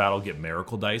Sisters of Battle get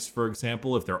Miracle Dice, for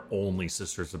example, if they're only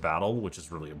Sisters of Battle, which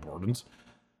is really important.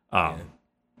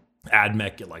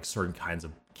 Admech get like certain kinds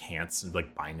of cants and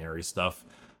like binary stuff.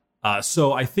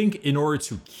 So I think in order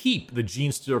to keep the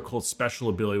Genestealer cult special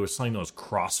ability with something known as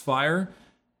Crossfire,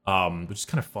 which is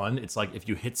kind of fun. It's like if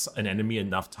you hit an enemy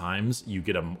enough times, you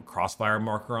get a crossfire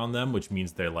marker on them, which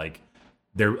means they're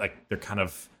kind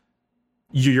of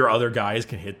your other guys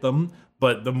can hit them.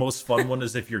 But the most fun one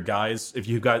is if you've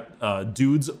got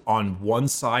dudes on one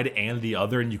side and the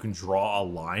other, and you can draw a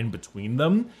line between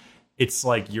them. it's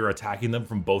like you're attacking them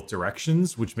from both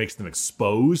directions, which makes them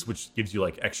exposed, which gives you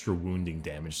like extra wounding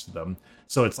damage to them.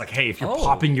 So it's like, hey, if you're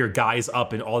popping your guys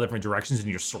up in all different directions and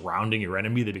you're surrounding your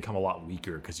enemy, they become a lot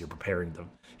weaker because you're preparing to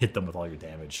hit them with all your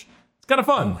damage. It's kind of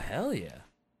fun. Oh, hell yeah.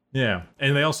 Yeah,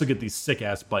 and they also get these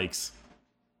sick-ass bikes.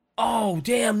 Oh,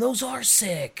 damn, those are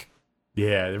sick.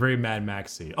 Yeah, they're very Mad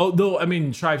Maxy. Oh, though, I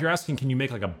mean, Shai, if you're asking, can you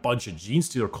make like a bunch of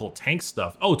Genestealer Cult tank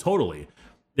stuff? Oh, totally.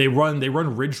 They run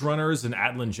Ridge Runners and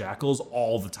Atlan Jackals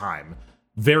all the time.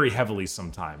 Very heavily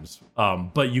sometimes.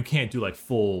 But you can't do like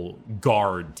full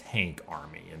guard tank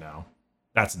army, you know?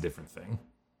 That's a different thing.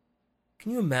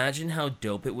 Can you imagine how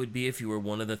dope it would be if you were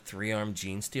one of the 3-armed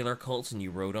Genestealer cults and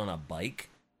you rode on a bike?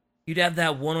 You'd have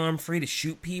that one arm free to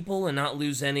shoot people and not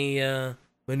lose any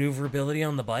maneuverability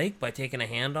on the bike by taking a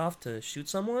hand off to shoot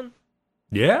someone?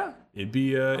 Yeah, it'd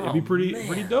be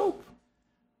pretty dope.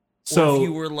 So or if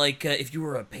you were like if you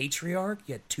were a patriarch,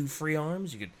 you had 2 free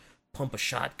arms, you could pump a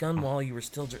shotgun while you were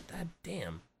still that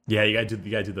damn. Yeah, you gotta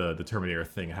do the Terminator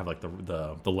thing. Have like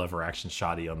the lever action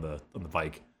shotty on the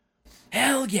bike.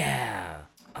 Hell yeah!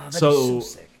 Oh, that'd be so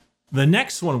sick. The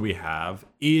next one we have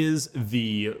is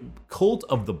the Cult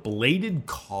of the Bladed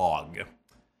Cog.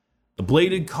 The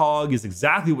Bladed Cog is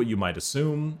exactly what you might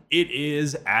assume. It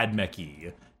is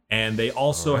AdMech-y. And they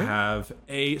also have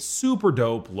a super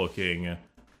dope looking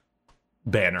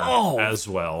banner as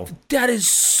well. That is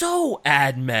so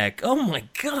AdMech. Oh my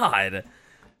god.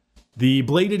 The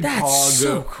Bladed Cog. That's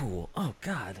so cool. Oh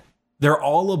god. They're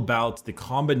all about the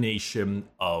combination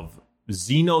of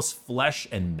Xenos flesh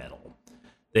and metal.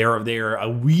 They're a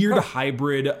weird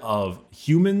hybrid of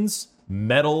humans,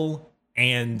 metal,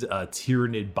 and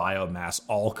Tyranid biomass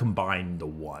all combined into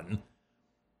one.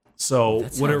 So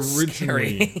what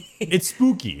originally it's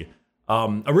spooky.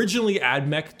 Originally,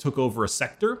 AdMech took over a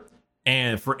sector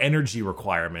and for energy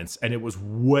requirements, and it was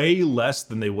way less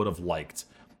than they would have liked.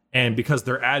 And because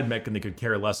they're AdMech and they could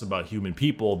care less about human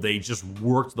people, they just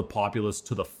worked the populace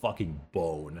to the fucking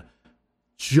bone.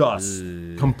 Just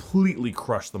completely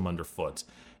crushed them underfoot.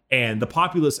 And the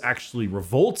populace actually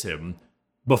revolt him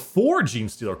before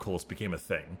Genestealer cults became a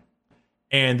thing.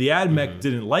 And the AdMech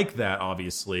didn't like that,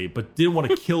 obviously, but didn't want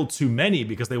to kill too many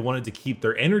because they wanted to keep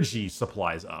their energy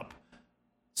supplies up.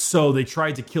 So they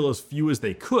tried to kill as few as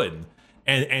they could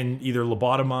and either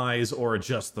lobotomize or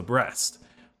adjust the breast.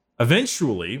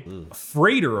 Eventually, a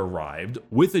freighter arrived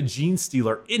with a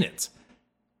Genestealer in it.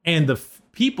 And the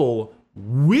people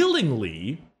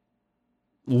willingly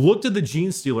looked at the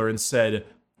Genestealer and said,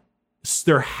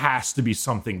 there has to be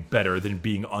something better than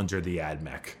being under the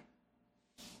AdMech.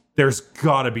 There's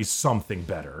gotta be something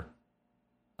better.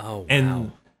 Oh,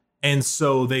 wow. And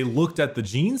so they looked at the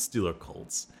Genestealer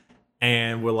cults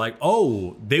and were like,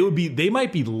 oh, they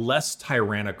might be less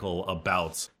tyrannical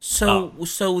about. So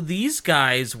these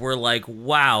guys were like,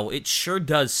 wow, it sure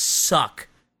does suck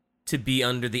to be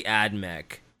under the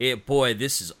AdMech. Boy,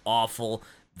 this is awful.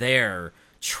 They're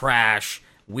trash.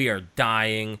 We are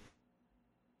dying.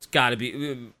 It's gotta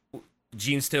be.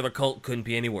 Genestealer cult couldn't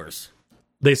be any worse.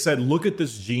 They said, look at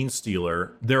this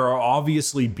Genestealer. There are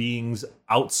obviously beings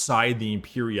outside the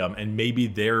Imperium, and maybe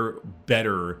they're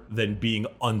better than being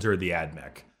under the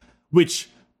AdMech, which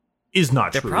is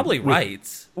not true. They're probably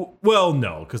right. Well,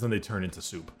 no, because then they turn into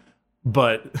soup.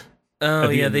 But oh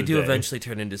yeah, they do eventually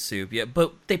turn into soup. Yeah,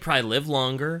 but they probably live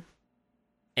longer,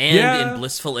 and in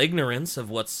blissful ignorance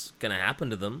of what's gonna happen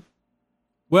to them.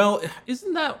 Well,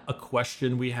 isn't that a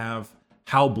question we have?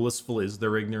 How blissful is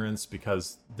their ignorance?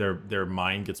 Because their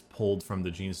mind gets pulled from the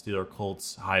Genestealer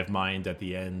cult's hive mind at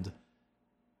the end.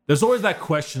 There's always that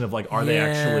question of like, are they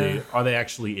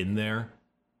actually in there?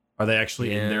 Are they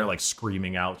actually in there like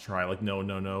screaming out, try like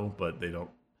no, but they don't.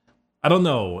 I don't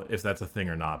know if that's a thing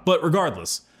or not. But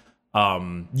regardless,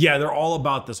 they're all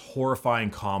about this horrifying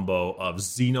combo of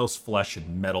Xenos flesh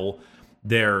and metal.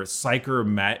 Their Psyker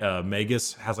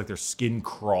Magus has like their skin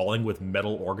crawling with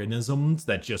metal organisms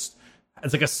that just.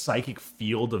 It's like a psychic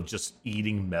field of just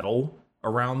eating metal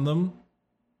around them.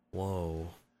 Whoa.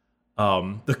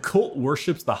 The cult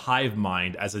worships the hive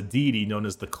mind as a deity known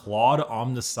as the Claude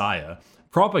Omnissiah,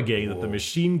 propagating that the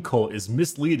machine cult is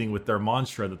misleading with their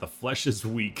mantra that the flesh is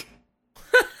weak.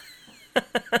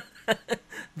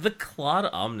 The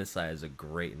Claude Omnissiah is a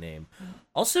great name.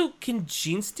 Also, can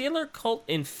Genestealer cult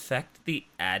infect the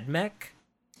AdMech?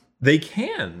 They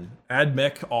can.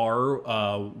 AdMech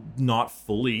are not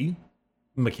fully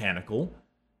mechanical.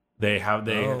 They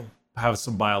have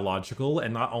some biological,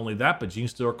 and not only that, but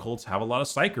Genestealer cults have a lot of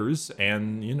psychers,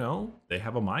 and they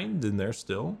have a mind in there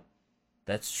still.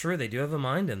 That's true. They do have a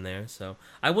mind in there. So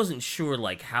I wasn't sure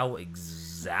like how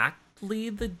exactly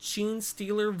the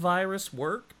Genestealer virus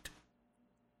worked.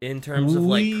 in terms of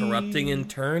like corrupting and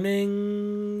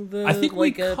turning the. I think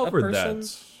like we covered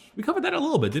that. We covered that a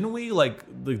little bit, didn't we? Like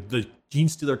the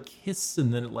Genestealer kiss,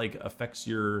 and then it like affects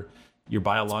your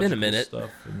biological stuff.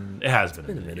 And it has been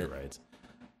a minute. You're right.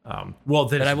 Well,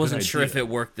 then, but I wasn't sure if it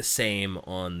worked the same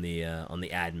on the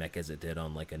AdMech as it did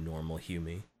on like a normal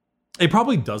Humi. It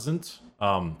probably doesn't.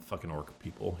 Fucking orc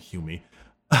people, Humi.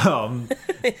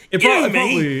 It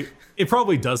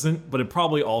probably doesn't, but it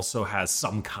probably also has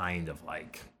some kind of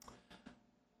like.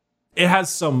 It has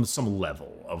some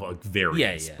level of a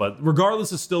variance, but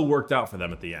regardless, it still worked out for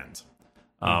them at the end.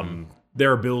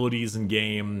 Their abilities in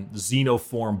game: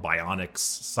 xenoform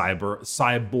bionics,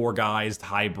 cyborgized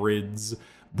hybrids,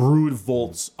 brood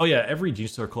volts. Oh yeah, every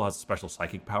Genestealer Cult has a special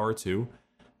psychic power too.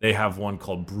 They have one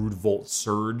called Brood Volt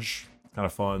Surge. Kind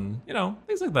of fun,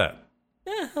 things like that.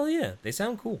 Yeah, hell yeah, they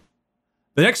sound cool.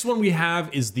 The next one we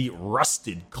have is the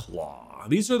Rusted Claw.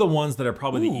 These are the ones that are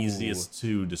probably the easiest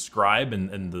to describe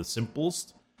and the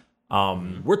simplest.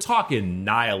 We're talking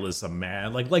nihilism,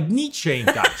 man. Like Nietzsche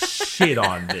ain't got shit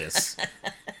on this.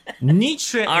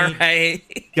 Nietzsche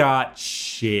ain't got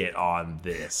shit on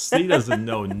this. He doesn't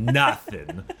know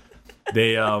nothing.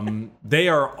 They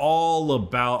are all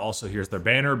about. Also, here's their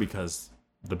banner, because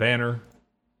the banner.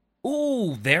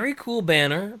 Ooh, very cool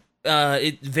banner.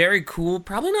 Very cool.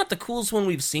 Probably not the coolest one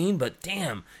we've seen, but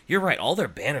damn, you're right. All their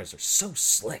banners are so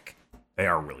slick. They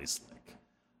are really slick.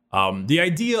 The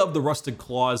idea of the Rusted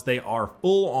Claws, they are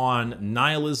full-on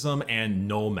nihilism and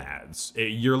nomads.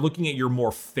 You're looking at your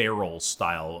more feral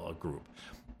style group.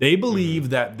 They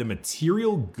believe that the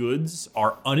material goods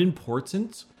are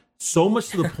unimportant, so much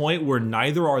to the point where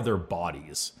neither are their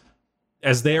bodies,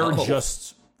 as they are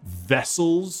just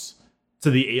vessels to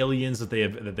the aliens that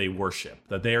they worship.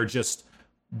 That they are just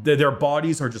their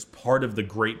bodies are just part of the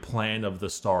great plan of the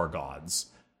star gods.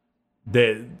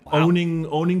 That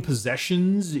owning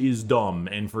possessions is dumb,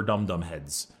 and for dumb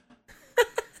heads.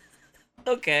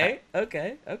 Okay.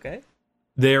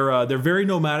 They're very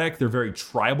nomadic. They're very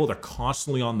tribal. They're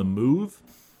constantly on the move.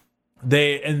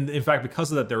 And in fact,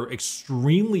 because of that, they're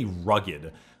extremely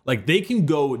rugged. Like, they can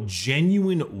go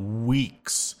genuine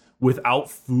weeks without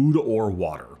food or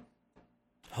water.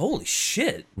 Holy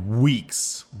shit.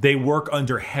 Weeks. They work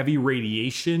under heavy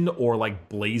radiation or like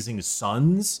blazing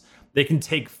suns. They can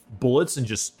take bullets and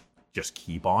just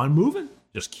keep on moving.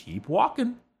 Just keep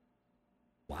walking.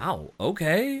 Wow.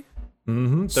 Okay.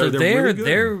 Mm-hmm. So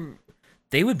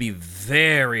they would be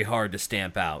very hard to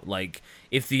stamp out. Like,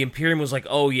 if the Imperium was like,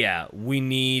 oh yeah, we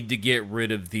need to get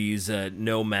rid of these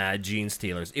nomad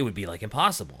Genestealers, it would be like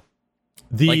impossible.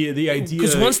 The idea,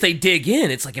 because once they dig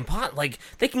in, it's like impossible. Like,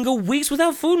 they can go weeks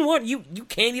without food and water. You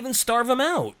can't even starve them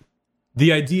out.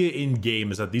 The idea in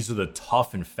game is that these are the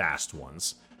tough and fast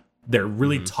ones. They're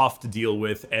really tough to deal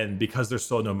with, and because they're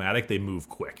so nomadic, they move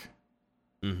quick.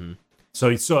 Mm-hmm.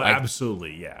 So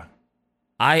absolutely, yeah.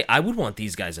 I would want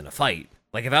these guys in a fight.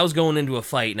 Like, if I was going into a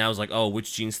fight and I was like, oh,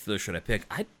 which Genestealer should I pick?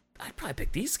 I'd probably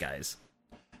pick these guys.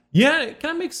 Yeah, it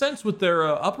kind of makes sense with their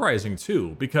uprising,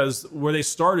 too, because where they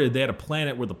started, they had a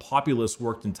planet where the populace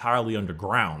worked entirely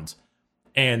underground,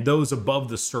 and those above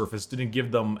the surface didn't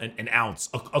give them an ounce,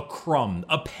 a crumb,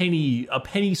 a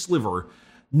penny sliver,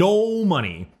 no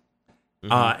money.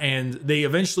 And they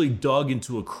eventually dug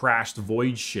into a crashed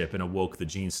void ship and awoke the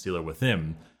Genestealer with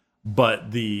him.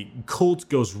 But the cult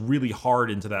goes really hard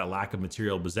into that lack of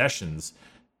material possessions,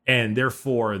 and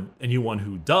therefore anyone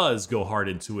who does go hard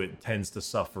into it tends to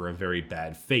suffer a very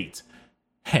bad fate.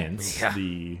 Hence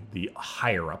the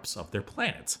higher-ups of their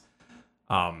planet.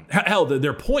 Hell,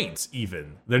 their point,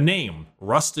 even their name,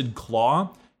 Rusted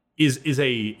Claw, is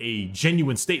a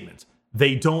genuine statement.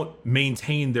 They don't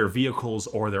maintain their vehicles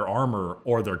or their armor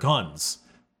or their guns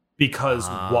because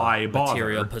why bother?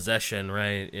 Material possession,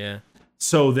 right? Yeah.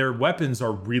 So their weapons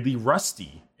are really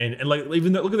rusty, and like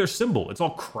even look at their symbol; it's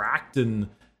all cracked and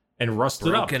rusted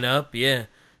broken up. Yeah,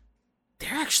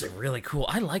 they're actually really cool.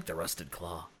 I like the Rusted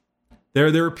Claw.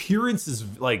 Their appearance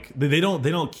is like they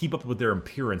don't keep up with their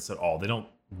appearance at all. They don't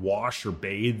wash or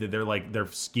bathe. They're like their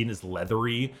skin is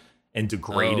leathery and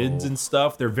degraded and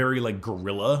stuff. They're very like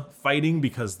guerrilla fighting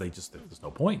because there's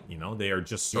no point. They are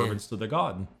just servants to the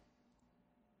god.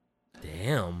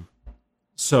 Damn.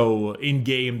 So in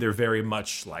game, they're very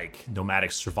much like nomadic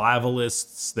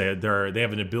survivalists. They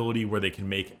have an ability where they can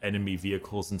make enemy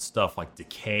vehicles and stuff like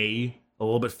decay a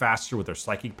little bit faster with their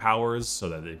psychic powers, so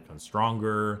that they become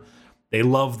stronger. They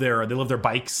love their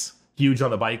bikes. Huge on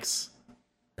the bikes.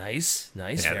 Nice,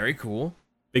 yeah. Very cool.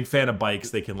 Big fan of bikes.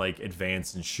 They can like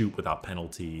advance and shoot without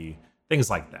penalty.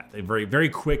 Things like that. They're very, very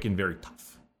quick and very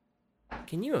tough.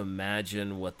 Can you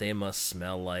imagine what they must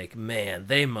smell like? Man,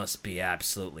 they must be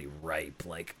absolutely ripe.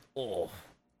 Like, oh.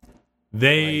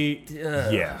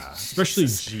 Yeah, especially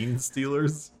gene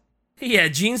stealers. Yeah,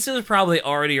 gene stealers probably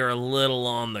already are a little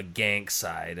on the gank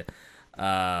side.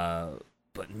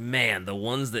 But man, the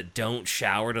ones that don't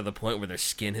shower to the point where their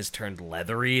skin has turned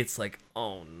leathery, it's like,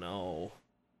 oh no.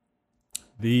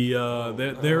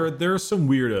 There are some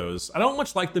weirdos. I don't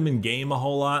much like them in game a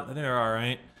whole lot. They're all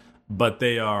right, but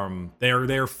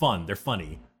they're fun. They're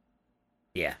funny.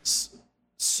 Yeah.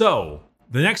 So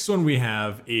the next one we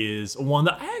have is one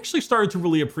that I actually started to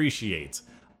really appreciate.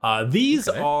 These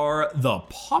are the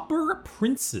Pauper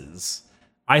Princes.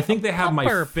 I think they have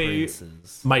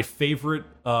my favorite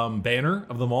banner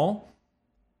of them all.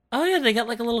 Oh yeah, they got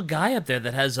like a little guy up there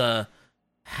that has a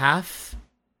half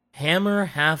hammer,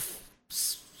 half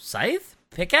scythe,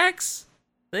 pickaxe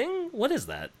thing. What is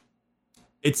that?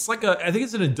 It's like I think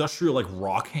it's an industrial like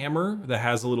rock hammer that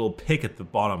has a little pick at the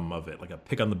bottom of it, like a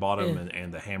pick on the bottom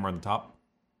and the hammer on the top.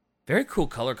 Very cool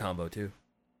color combo too.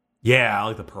 Yeah, I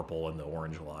like the purple and the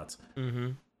orange a lot. Mm-hmm.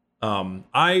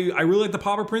 I really like the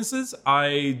Pauper Princes.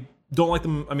 I don't like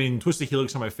them. I mean, Twisted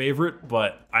Helix are my favorite,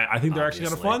 but I think they're actually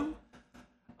kind of fun.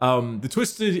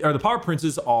 The Pauper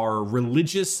Princes are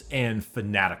religious and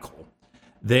fanatical.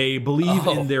 They believe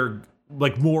in their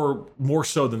like more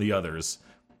so than the others.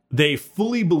 They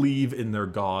fully believe in their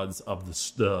gods of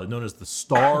the known as the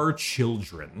Star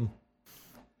Children.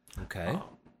 Okay.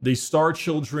 The Star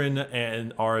Children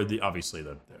and are obviously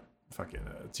the fucking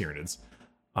Tyranids.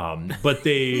 But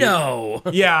they No.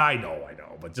 Yeah, I know,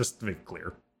 but just to make it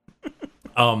clear.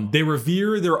 They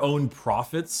revere their own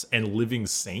prophets and living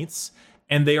saints,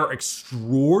 and they are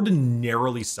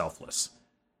extraordinarily selfless.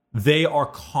 They are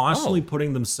constantly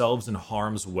putting themselves in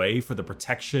harm's way for the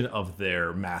protection of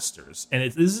their masters. And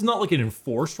this is not like an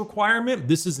enforced requirement.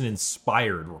 This is an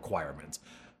inspired requirement.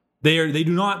 They are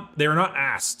not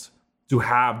asked to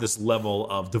have this level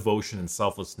of devotion and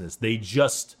selflessness. They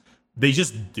just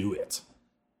do it.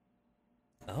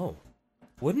 Oh.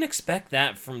 Wouldn't expect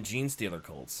that from Genestealer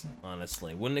cults,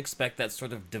 honestly. Wouldn't expect that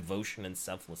sort of devotion and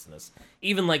selflessness.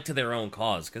 Even, like, to their own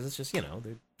cause, because it's just,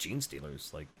 they're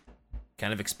Genestealers. Like,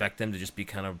 kind of expect them to just be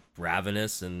kind of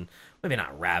ravenous and... Maybe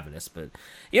not ravenous, but...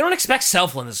 You don't expect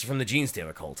selflessness from the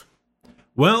Genestealer cult.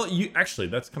 Well, actually,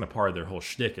 that's kind of part of their whole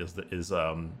shtick is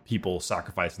people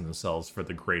sacrificing themselves for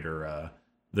the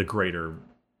greater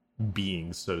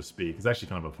beings, so to speak. It's actually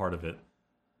kind of a part of it.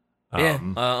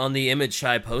 On the image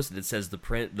Shai posted, it says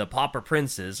the Pauper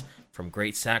Princes, from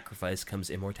great sacrifice comes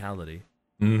immortality.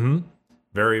 Mm-hmm.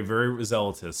 Very, very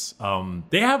zealotous.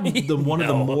 They have one of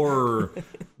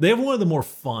the more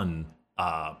fun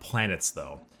planets,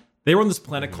 though. They were on this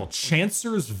planet called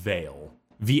Chancer's Vale,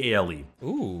 Vale.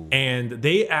 Ooh. And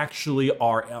they actually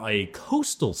are a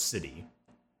coastal city.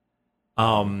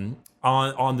 On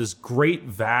this great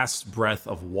vast breadth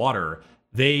of water,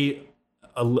 they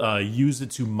use it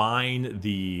to mine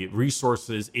the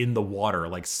resources in the water,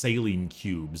 like saline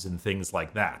cubes and things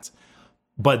like that.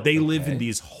 But they live in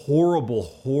these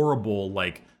horrible,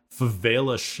 like,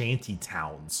 favela shanty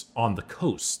towns on the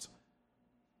coast.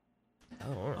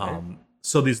 Oh, all right.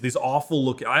 So these awful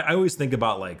looking. I always think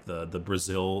about like the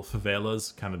Brazil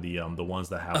favelas, kind of the ones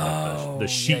that have like the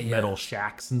sheet metal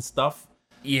shacks and stuff.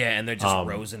 Yeah, and they're just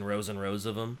rows and rows and rows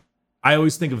of them. I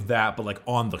always think of that, but like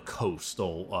on the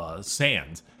coastal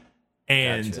sand.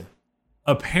 And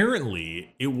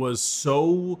apparently it was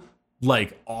so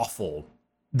like awful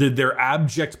that their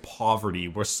abject poverty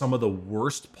was some of the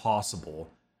worst possible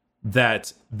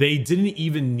that they didn't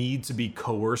even need to be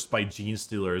coerced by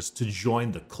Genestealers to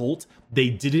join the cult.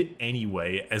 They did it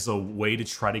anyway as a way to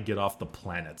try to get off the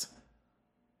planet.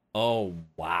 Oh,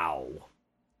 wow.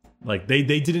 Like, they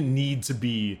didn't need to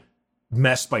be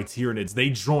messed by Tyranids.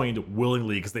 They joined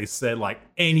willingly because they said, like,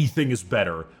 anything is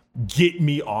better. Get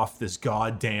me off this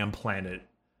goddamn planet.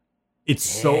 It's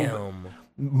so...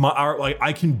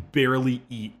 I can barely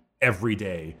eat every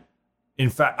day. In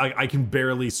fact, I can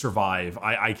barely survive.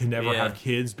 I can never have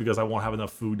kids because I won't have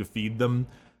enough food to feed them.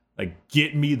 Like,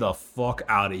 get me the fuck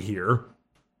out of here.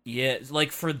 Yeah,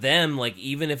 like, for them, like,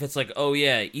 even if it's like, oh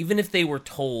yeah, even if they were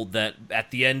told that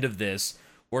at the end of this,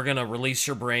 we're gonna release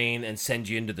your brain and send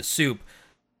you into the soup,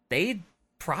 they'd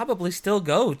probably still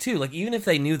go, too. Like, even if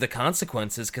they knew the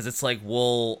consequences, because it's like,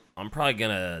 well, I'm probably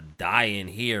gonna die in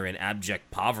here in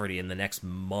abject poverty in the next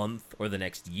month or the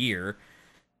next year.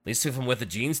 At least if I'm with a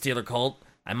Genestealer cult,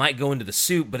 I might go into the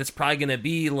soup, but it's probably going to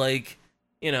be like,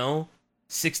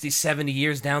 60, 70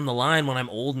 years down the line when I'm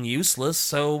old and useless,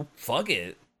 so fuck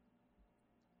it.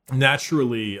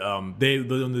 Naturally,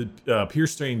 the Pure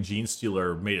Strain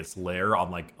Genestealer made its lair on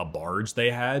like a barge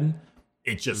they had.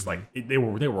 it just they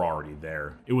were already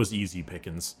there. It was easy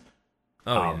pickings.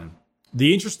 Oh, yeah.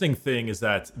 The interesting thing is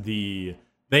that they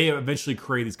eventually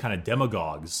created these kind of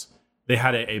demagogues. They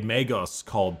had a Magos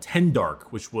called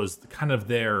Tendark, which was kind of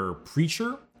their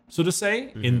preacher, so to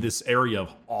say, in this area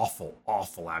of awful,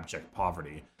 awful abject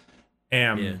poverty.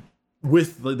 And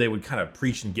they would kind of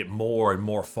preach and get more and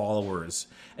more followers.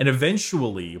 And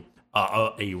eventually,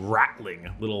 a rattling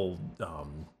little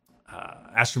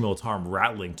Astra Militarum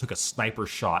rattling took a sniper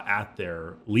shot at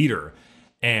their leader,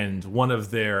 and one of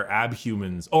their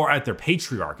abhumans, or at their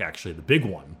patriarch, actually, the big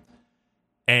one.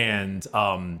 And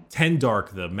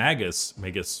Tendark, the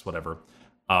Magus, whatever,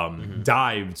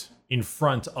 dived in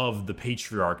front of the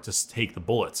patriarch to take the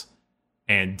bullet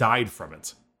and died from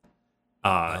it.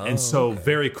 And so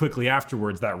very quickly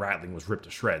afterwards, that rattling was ripped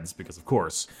to shreds because, of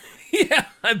course. Yeah,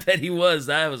 I bet he was.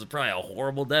 That was probably a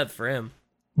horrible death for him.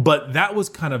 But that was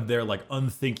kind of their like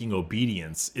unthinking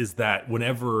obedience, is that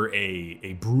whenever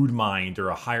a brood mind or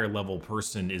a higher level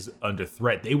person is under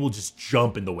threat, they will just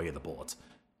jump in the way of the bullet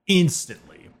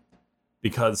instantly,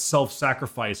 because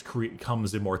self-sacrifice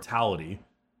comes immortality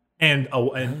and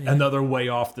another way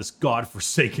off this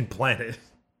godforsaken planet.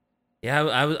 Yeah,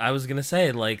 I was gonna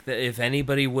say, like, if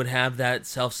anybody would have that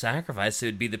self-sacrifice, it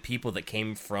would be the people that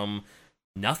came from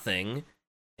nothing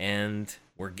and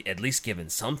were at least given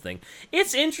something.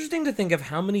 It's interesting to think of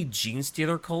how many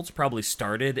Genestealer cults probably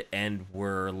started and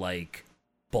were, like,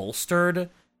 bolstered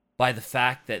by the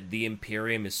fact that the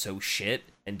Imperium is so shit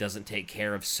and doesn't take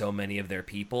care of so many of their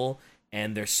people,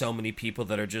 and there's so many people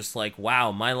that are just like,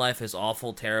 wow, my life is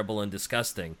awful, terrible, and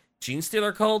disgusting.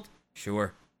 Genestealer cult?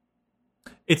 Sure.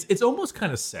 It's almost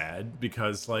kind of sad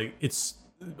because, like, it's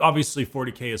obviously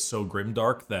 40K is so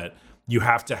grimdark that you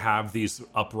have to have these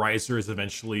uprisers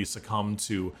eventually succumb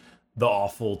to the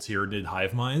awful Tyranid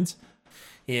hive minds.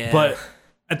 Yeah. But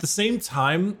at the same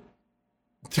time,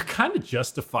 they're kind of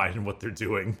justified in what they're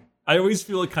doing. I always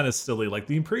feel it kind of silly. Like,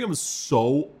 the Imperium is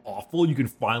so awful, you can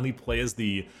finally play as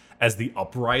the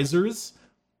uprisers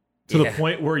to the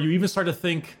point where you even start to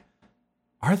think,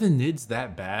 are the Nids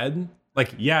that bad?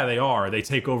 Like, yeah, they are. They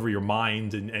take over your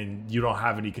mind, and you don't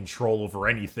have any control over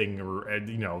anything, or,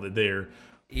 you know, they're...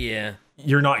 Yeah.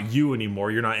 You're not you anymore.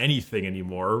 You're not anything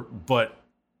anymore. But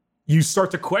you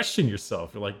start to question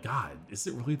yourself. You're like, God, is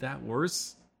it really that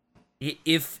worse?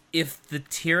 If the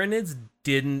Tyranids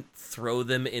didn't throw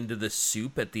them into the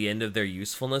soup at the end of their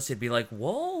usefulness, it'd be like,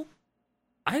 well,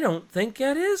 I don't think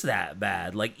it is that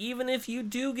bad. Like, even if you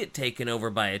do get taken over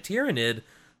by a Tyranid,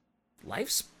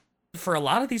 life's... For a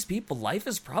lot of these people, life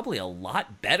is probably a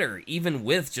lot better, even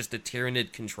with just a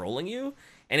Tyranid controlling you.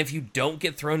 And if you don't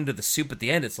get thrown into the soup at the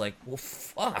end, it's like, well,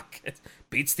 fuck. It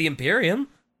beats the Imperium.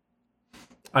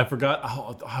 I forgot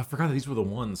that these were the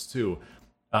ones, too.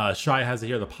 Shai has it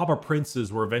here. The Pauper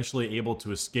Princes were eventually able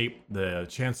to escape the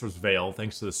Chancellor's Veil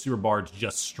thanks to the Super Bard's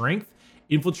just strength.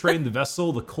 Infiltrating the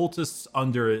vessel, the cultists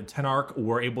under Tenarch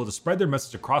were able to spread their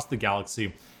message across the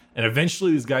galaxy. And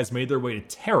eventually these guys made their way to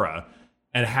Terra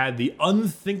and had the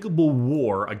unthinkable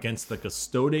war against the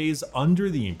Custodes under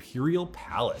the Imperial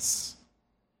Palace.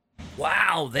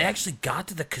 Wow, they actually got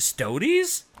to the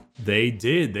Custodes? They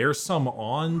did. There's some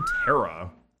on Terra.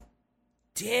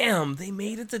 Damn, they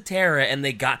made it to Terra, and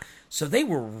they got... So they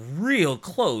were real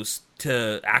close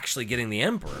to actually getting the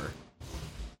Emperor.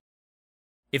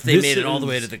 If they made it all the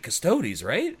way to the Custodes,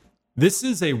 right? This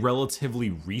is a relatively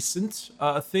recent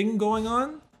thing going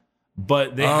on.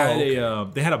 But they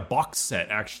had a box set,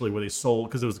 actually, where they sold,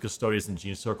 because it was Custodians and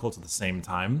Genestealer cults at the same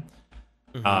time.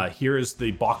 Mm-hmm. Here is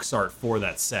the box art for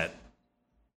that set.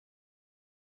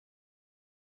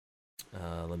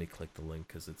 Let me click the link,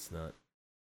 because it's not...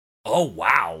 Oh,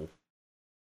 wow!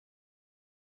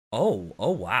 Oh,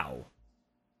 wow.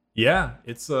 Yeah,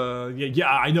 it's, yeah,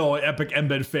 I know, epic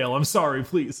embed fail. I'm sorry,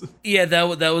 please. Yeah, that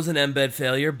was an embed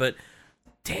failure, but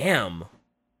damn...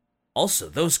 Also,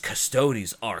 those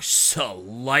Custodes are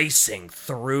slicing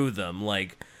through them.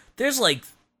 Like, there's like,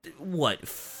 what,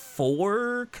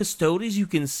 4 Custodes you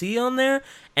can see on there?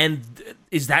 And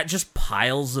is that just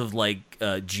piles of, like,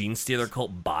 Genestealer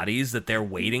cult bodies that they're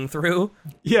wading through?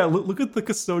 Yeah, look at the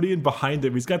Custodian behind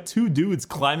him. He's got 2 dudes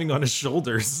climbing on his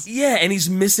shoulders. Yeah, and he's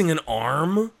missing an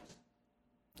arm.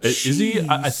 Is he?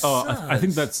 I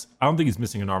think that's... I don't think he's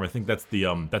missing an arm. I think that's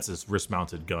that's his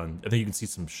wrist-mounted gun. I think you can see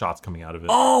some shots coming out of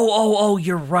it. Oh,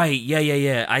 you're right. Yeah.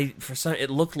 It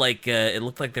looked like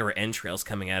there were entrails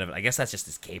coming out of it. I guess that's just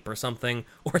his cape or something,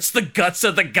 or it's the guts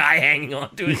of the guy hanging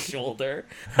onto his shoulder.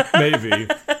 Maybe.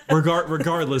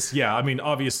 Regardless, yeah. I mean,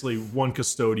 obviously, 1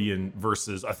 Custodian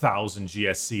versus 1,000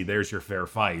 GSC. There's your fair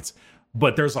fight.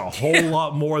 But there's a whole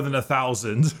lot more than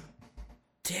 1,000.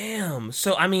 Damn.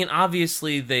 So, I mean,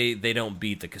 obviously they don't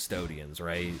beat the custodians,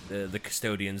 right? The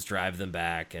custodians drive them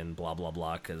back and blah, blah,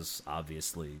 blah, because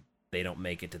obviously they don't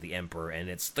make it to the Emperor, and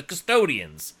it's the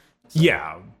custodians. So.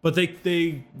 Yeah, but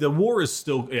the war is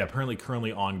still apparently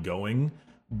currently ongoing,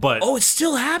 but... Oh, it's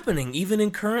still happening, even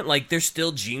in current, like, there's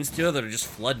still GENESTEALER that are just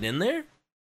flooding in there?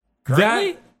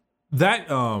 Currently?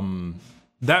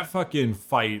 That fucking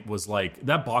fight was like,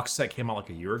 that box set came out like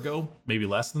a year ago, maybe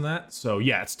less than that. So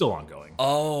yeah, it's still ongoing.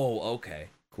 Oh, okay.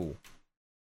 Cool.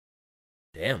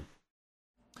 Damn.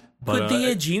 But, could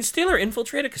the GENESTEALER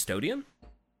infiltrate a custodian?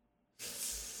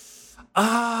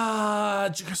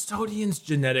 Custodian's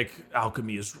genetic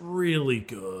alchemy is really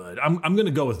good. I'm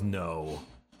gonna go with no.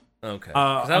 Okay.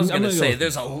 I was gonna say,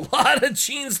 there's a lot of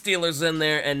GENESTEALERs in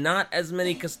there and not as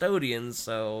many custodians,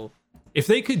 so... If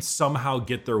they could somehow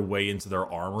get their way into their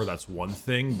armor, that's one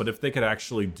thing. But if they could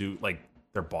actually do, like,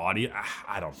 their body,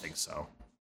 I don't think so.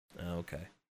 Okay.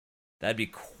 That'd be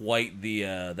quite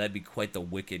the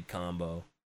wicked combo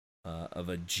of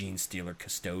a GENESTEALER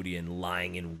custodian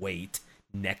lying in wait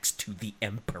next to the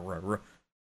Emperor.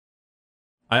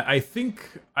 I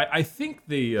think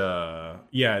they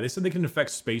said they can affect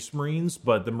Space Marines,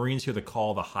 but the Marines hear the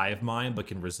call of the hive mind, but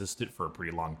can resist it for a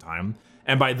pretty long time.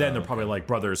 And by then, they're probably like,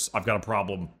 brothers, I've got a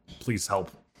problem. Please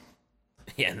help.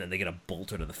 Yeah, and then they get a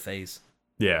bolter to the face.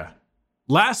 Yeah.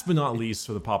 Last but not least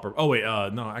for the Pauper... Oh, wait,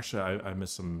 no, actually, I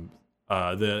missed some...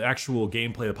 the actual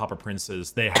gameplay of the Pauper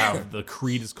Princes, they have... the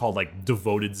creed is called, like,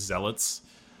 Devoted Zealots.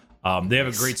 They have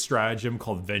a great stratagem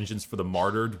called Vengeance for the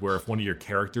Martyred, where if one of your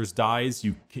characters dies,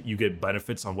 you get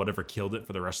benefits on whatever killed it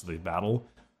for the rest of the battle.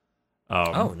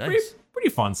 Oh, nice. Pretty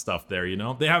fun stuff there, you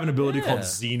know? They have an ability called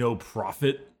Xeno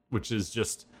Prophet, which is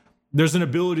just... There's an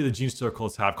ability the GENESTEALER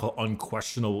cults have called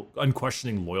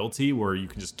Unquestioning Loyalty, where you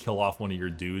can just kill off one of your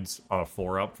dudes on a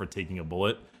 4-up for taking a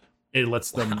bullet. It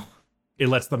lets them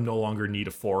no longer need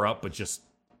a 4-up, but you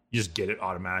just get it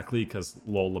automatically, because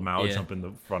lol Lamau jump in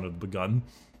the front of the gun.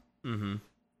 Mm-hmm.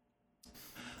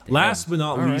 Last but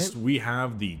not least, we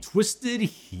have the Twisted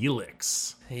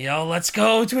Helix. Yo, let's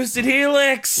go, Twisted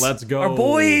Helix! Let's go. Our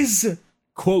boys!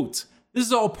 Quote, "This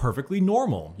is all perfectly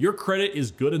normal. Your credit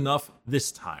is good enough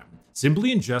this time.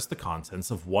 Simply ingest the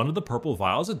contents of one of the purple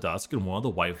vials at dusk and one of the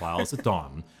white vials at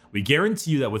dawn. We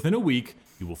guarantee you that within a week,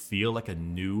 you will feel like a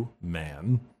new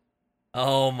man."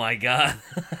 Oh my god.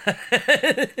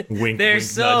 Wink, They're wink,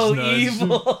 so nudge, nudge.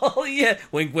 evil. Yeah,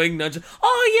 wink, wink, nudge.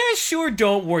 Oh yeah, sure,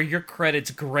 don't worry. Your credit's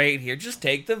great here. Just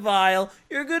take the vial.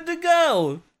 You're good to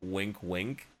go. Wink,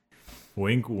 wink.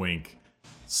 Wink, wink.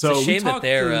 So it's a shame that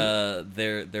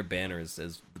their banner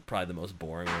is probably the most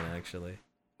boring one, actually.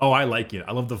 Oh, I like it.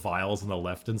 I love the vials on the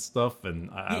left and stuff, and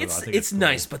I think it's cool.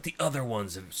 Nice, but the other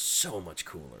ones are so much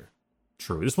cooler.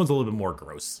 True. This one's a little bit more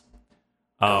gross.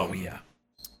 Oh yeah.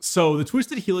 So the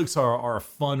Twisted Helix are a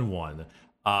fun one.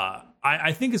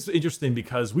 I think it's interesting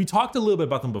because we talked a little bit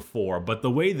about them before, but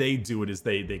the way they do it is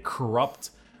they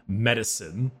corrupt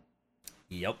medicine.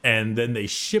 Yep. And then they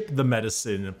ship the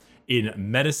medicine in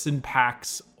medicine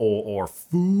packs or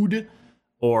food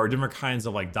or different kinds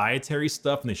of like dietary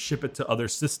stuff, and they ship it to other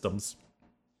systems,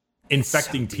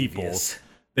 infecting people.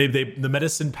 The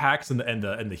medicine packs and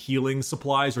the healing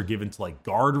supplies are given to like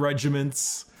guard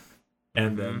regiments.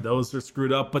 And then those are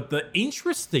screwed up. But the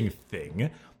interesting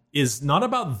thing is not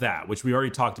about that, which we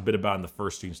already talked a bit about in the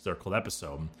first GENESTEALER Cult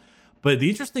episode. But the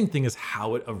interesting thing is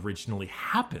how it originally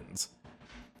happened.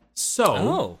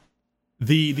 So,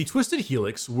 the Twisted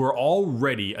Helix were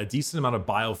already a decent amount of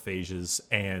biophages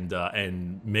and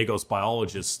Magos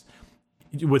biologists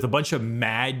with a bunch of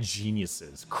mad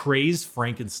geniuses, crazed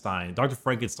Frankenstein, Dr.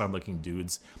 Frankenstein-looking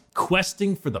dudes,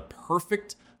 questing for the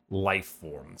perfect life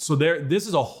form. So this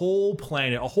is a whole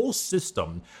planet, a whole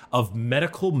system of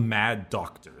medical mad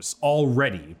doctors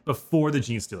already before the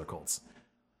GENESTEALER cults.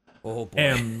 Oh boy.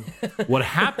 And what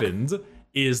happened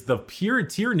is the pure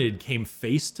Tyranid came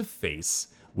face to face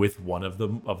with one of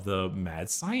the mad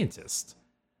scientists.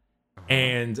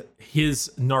 And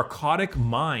his narcotic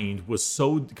mind was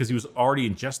so, because he was already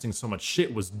ingesting so much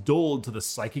shit, was dulled to the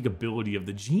psychic ability of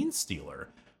the GENESTEALER.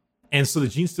 And so the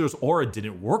GENESTEALER's aura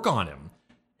didn't work on him.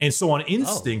 And so on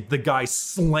instinct, the guy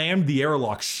slammed the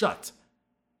airlock shut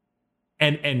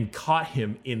and caught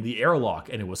him in the airlock,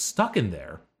 and it was stuck in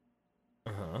there.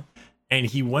 And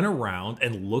he went around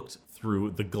and looked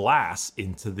through the glass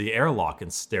into the airlock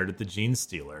and stared at the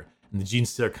GENESTEALER. And the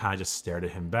GENESTEALER kind of just stared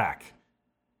at him back.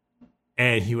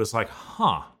 And he was like,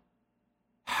 huh,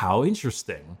 how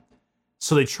interesting.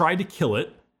 So they tried to kill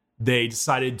it. They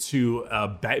decided to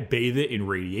bathe it in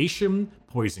radiation,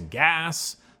 poison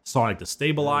gas, sonic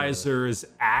destabilizers,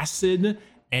 acid,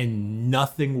 and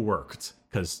nothing worked.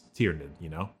 because Tyranid, you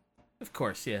know? Of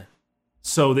course, yeah.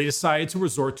 So they decided to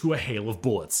resort to a hail of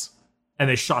bullets, and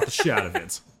they shot the shit out of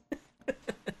it.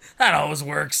 That always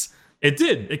works. It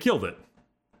did. It killed it.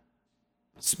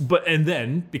 And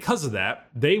then, because of that,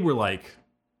 they were like,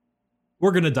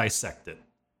 we're going to dissect it.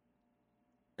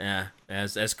 Yeah,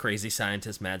 as crazy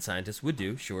scientists, mad scientists would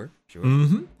do. Sure.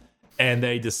 Mm-hmm. And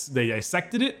they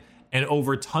dissected it, and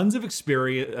over tons of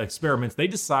experiments, they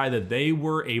decided that they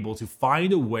were able to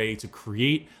find a way to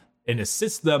create and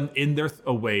assist them in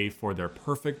a way for their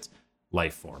perfect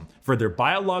life form, for their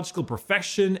biological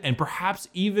perfection, and perhaps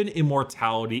even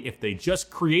immortality if they just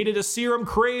created a serum,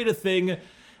 created a thing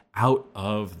out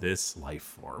of this life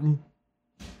form.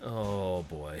 Oh,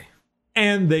 boy.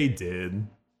 And they did.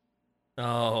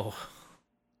 Oh.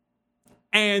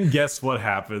 And guess what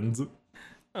happened?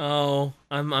 Oh,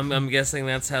 I'm guessing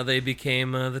that's how they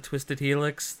became the Twisted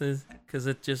Helix,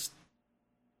 because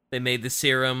they made the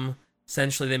serum.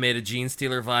 Essentially, they made a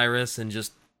GENESTEALER virus and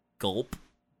just gulp.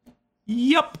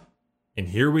 Yep. And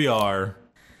here we are.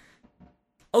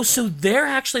 Oh, so they're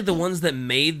actually the ones that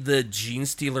made the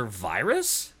GENESTEALER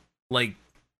virus? Like,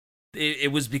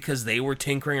 it was because they were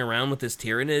tinkering around with this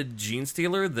Tyranid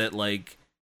GENESTEALER that, like,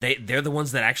 they're the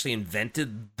ones that actually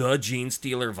invented the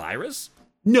GENESTEALER virus?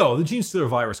 No, the GENESTEALER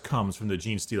virus comes from the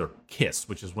GENESTEALer kiss,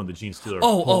 which is when the GENESTEALer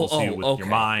pulls you with your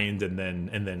mind, and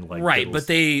then like right. But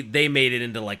they made it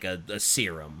into like a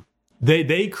serum.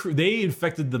 They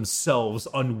infected themselves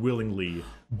unwillingly,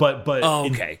 but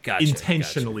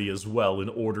intentionally as well, in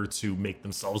order to make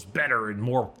themselves better and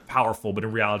more powerful. But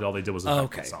in reality, all they did was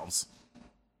infect themselves.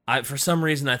 For some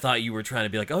reason, I thought you were trying to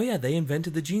be like, oh yeah, they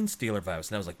invented the GENESTEALER virus,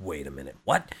 and I was like, wait a minute,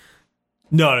 what?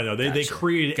 No. They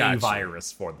created a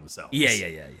virus for themselves.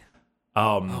 Yeah.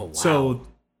 Wow. So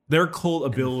their cult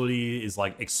ability is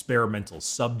like experimental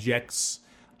subjects.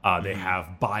 They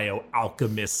have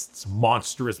bio-alchemists,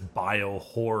 monstrous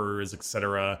bio-horrors,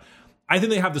 etc. I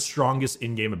think they have the strongest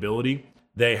in-game ability.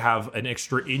 They have an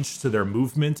extra inch to their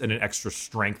movement and an extra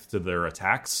strength to their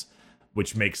attacks,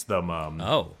 which makes them...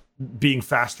 being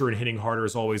faster and hitting harder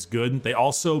is always good. They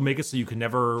also make it so you can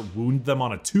never wound them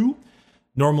on a 2.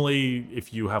 Normally,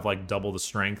 if you have like double the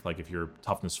strength, like if you're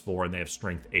toughness 4 and they have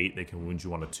strength 8, they can wound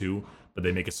you on a 2. But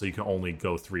they make it so you can only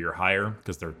go 3 or higher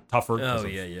because they're tougher.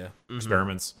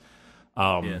 Experiments.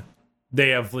 They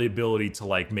have the ability to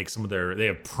like make some of they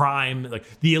have prime,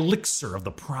 like the elixir of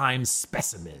the prime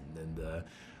specimen and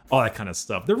all that kind of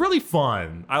stuff. They're really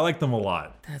fun. I like them a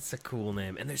lot. That's a cool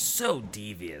name. And they're so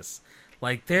devious.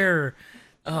 Like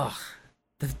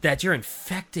that you're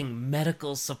infecting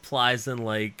medical supplies and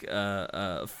like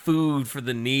food for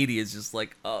the needy is just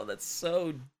like, oh, that's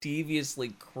so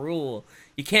deviously cruel.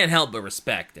 You can't help but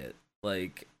respect it.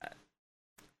 Like,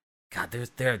 God,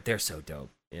 they're so dope.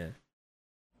 Yeah,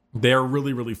 they're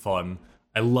really, really fun.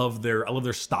 I love their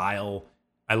style.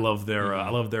 I love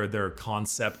their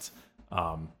concept.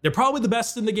 They're probably the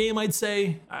best in the game. I'd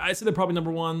say they're probably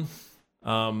number 1.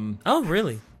 Oh,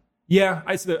 really? Yeah,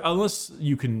 I'd say that unless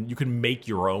you can make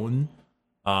your own,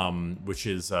 which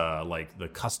is like the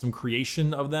custom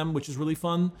creation of them, which is really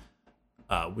fun.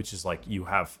 Which is like you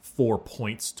have 4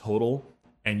 points total,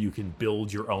 and you can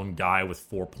build your own guy with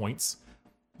 4 points.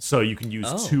 So you can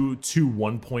use two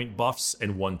 1-point buffs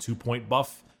and 1 2-point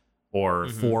buff, or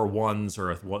 4 1s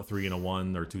or a 3 and a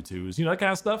 1 or 2 2s, that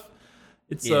kind of stuff.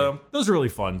 It's those are really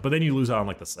fun, but then you lose out on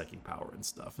like the psychic power and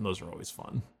stuff, and those are always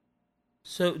fun.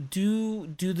 So do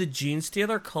the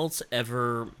GENESTEALER cults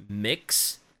ever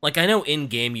mix? Like, I know in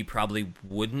game you probably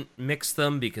wouldn't mix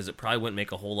them because it probably wouldn't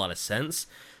make a whole lot of sense.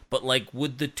 But like,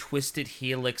 would the Twisted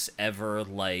Helix ever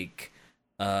like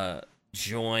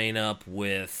join up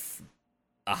with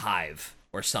a hive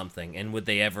or something? And would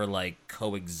they ever like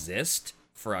coexist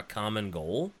for a common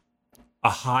goal? A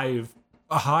hive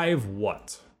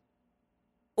what?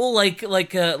 Well, like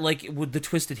would the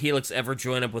Twisted Helix ever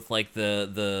join up with like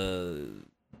the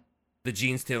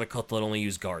GENESTEALER cult that only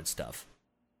use guard stuff?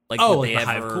 Like, would they a ever...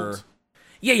 hive cult?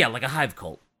 Yeah, like a hive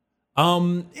cult.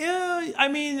 Yeah, I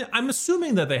mean, I'm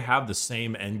assuming that they have the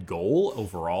same end goal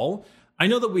overall. I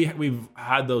know that we've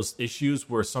had those issues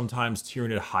where sometimes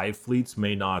Tyranid hive fleets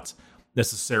may not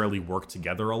necessarily work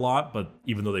together a lot, but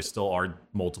even though they still are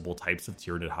multiple types of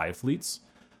Tyranid hive fleets.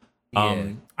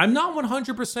 I'm not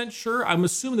 100% sure. I'm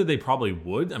assuming that they probably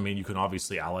would. I mean, you can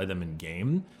obviously ally them in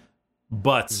game,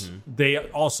 but they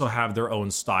also have their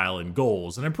own style and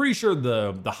goals. And I'm pretty sure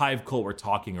the hive cult we're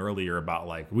talking earlier about,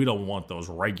 like, we don't want those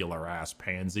regular ass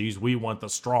pansies. We want the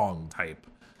strong type.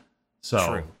 So,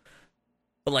 true.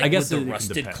 But like, I guess would the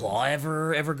Rusted Claw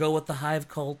ever go with the hive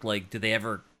cult? Like, do they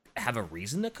ever have a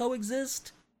reason to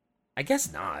coexist? I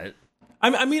guess not.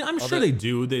 I mean, I'm sure they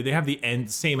do. They have the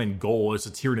same end goal. It's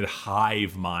a Tyranid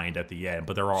hive mind at the end,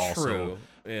 but there are also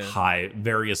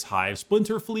various hive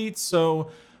splinter fleets.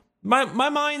 So my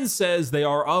mind says they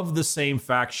are of the same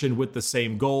faction with the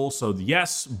same goal. So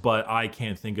yes, but I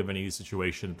can't think of any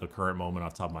situation at the current moment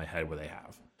off the top of my head where they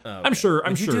have. Okay. I'm sure.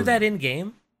 Would you do that in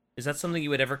game? Is that something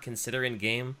you would ever consider in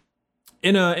game?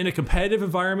 In a competitive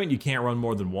environment, you can't run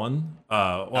more than one.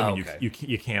 I mean,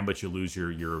 you can, but you lose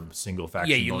your single faction.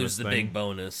 Yeah, you bonus lose the thing. big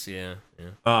bonus. Yeah.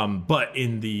 But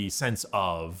in the sense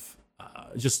of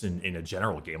just in a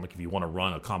general game, like if you want to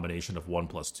run a combination of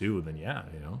 1+2,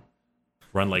 then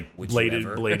run like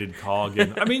bladed cog.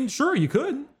 And I mean, sure, you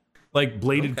could like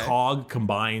bladed cog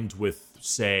combined with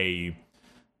say.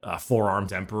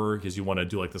 Four-armed Emperor, because you want to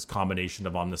do like this combination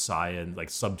of Omnissiah and like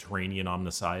subterranean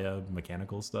Omnissiah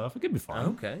mechanical stuff. It could be fun.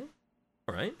 Okay,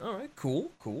 all right,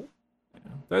 cool.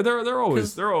 Yeah. There are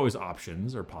always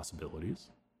options or possibilities.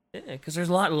 Yeah, because there's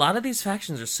a lot of these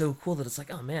factions are so cool that it's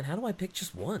like, oh man, how do I pick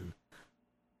just one?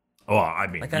 Well, I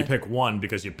mean, you pick one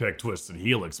because you pick Twisted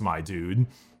Helix, my dude.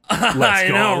 I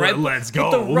know, right? Let's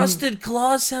go. But the Rusted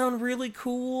Claws sound really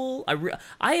cool.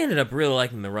 I ended up really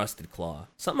liking the Rusted Claw.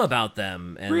 Something about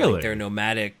them and like their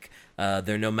nomadic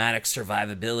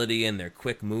survivability and their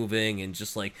quick moving and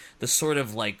just like the sort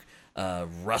of like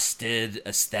rusted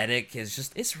aesthetic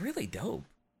it's really dope.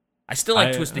 I still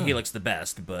like Twisted Helix the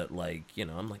best, but like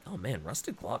I'm like, oh man,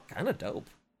 Rusted Claw kind of dope.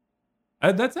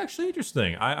 That's actually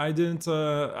interesting. I didn't.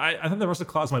 I think the Rusted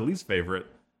Claw is my least favorite.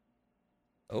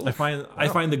 Oh, I find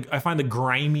the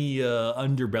grimy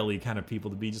underbelly kind of people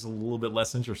to be just a little bit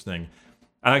less interesting.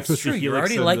 I like Twisted Helix. You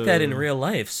already like that in real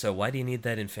life, so why do you need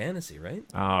that in fantasy, right?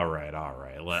 All right.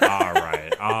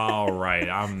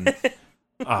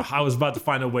 I was about to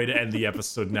find a way to end the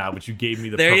episode now, but you gave me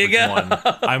the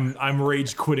perfect one. I'm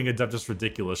rage quitting Adeptus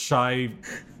Ridiculous. Shy,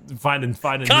 find a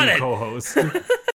new co-host.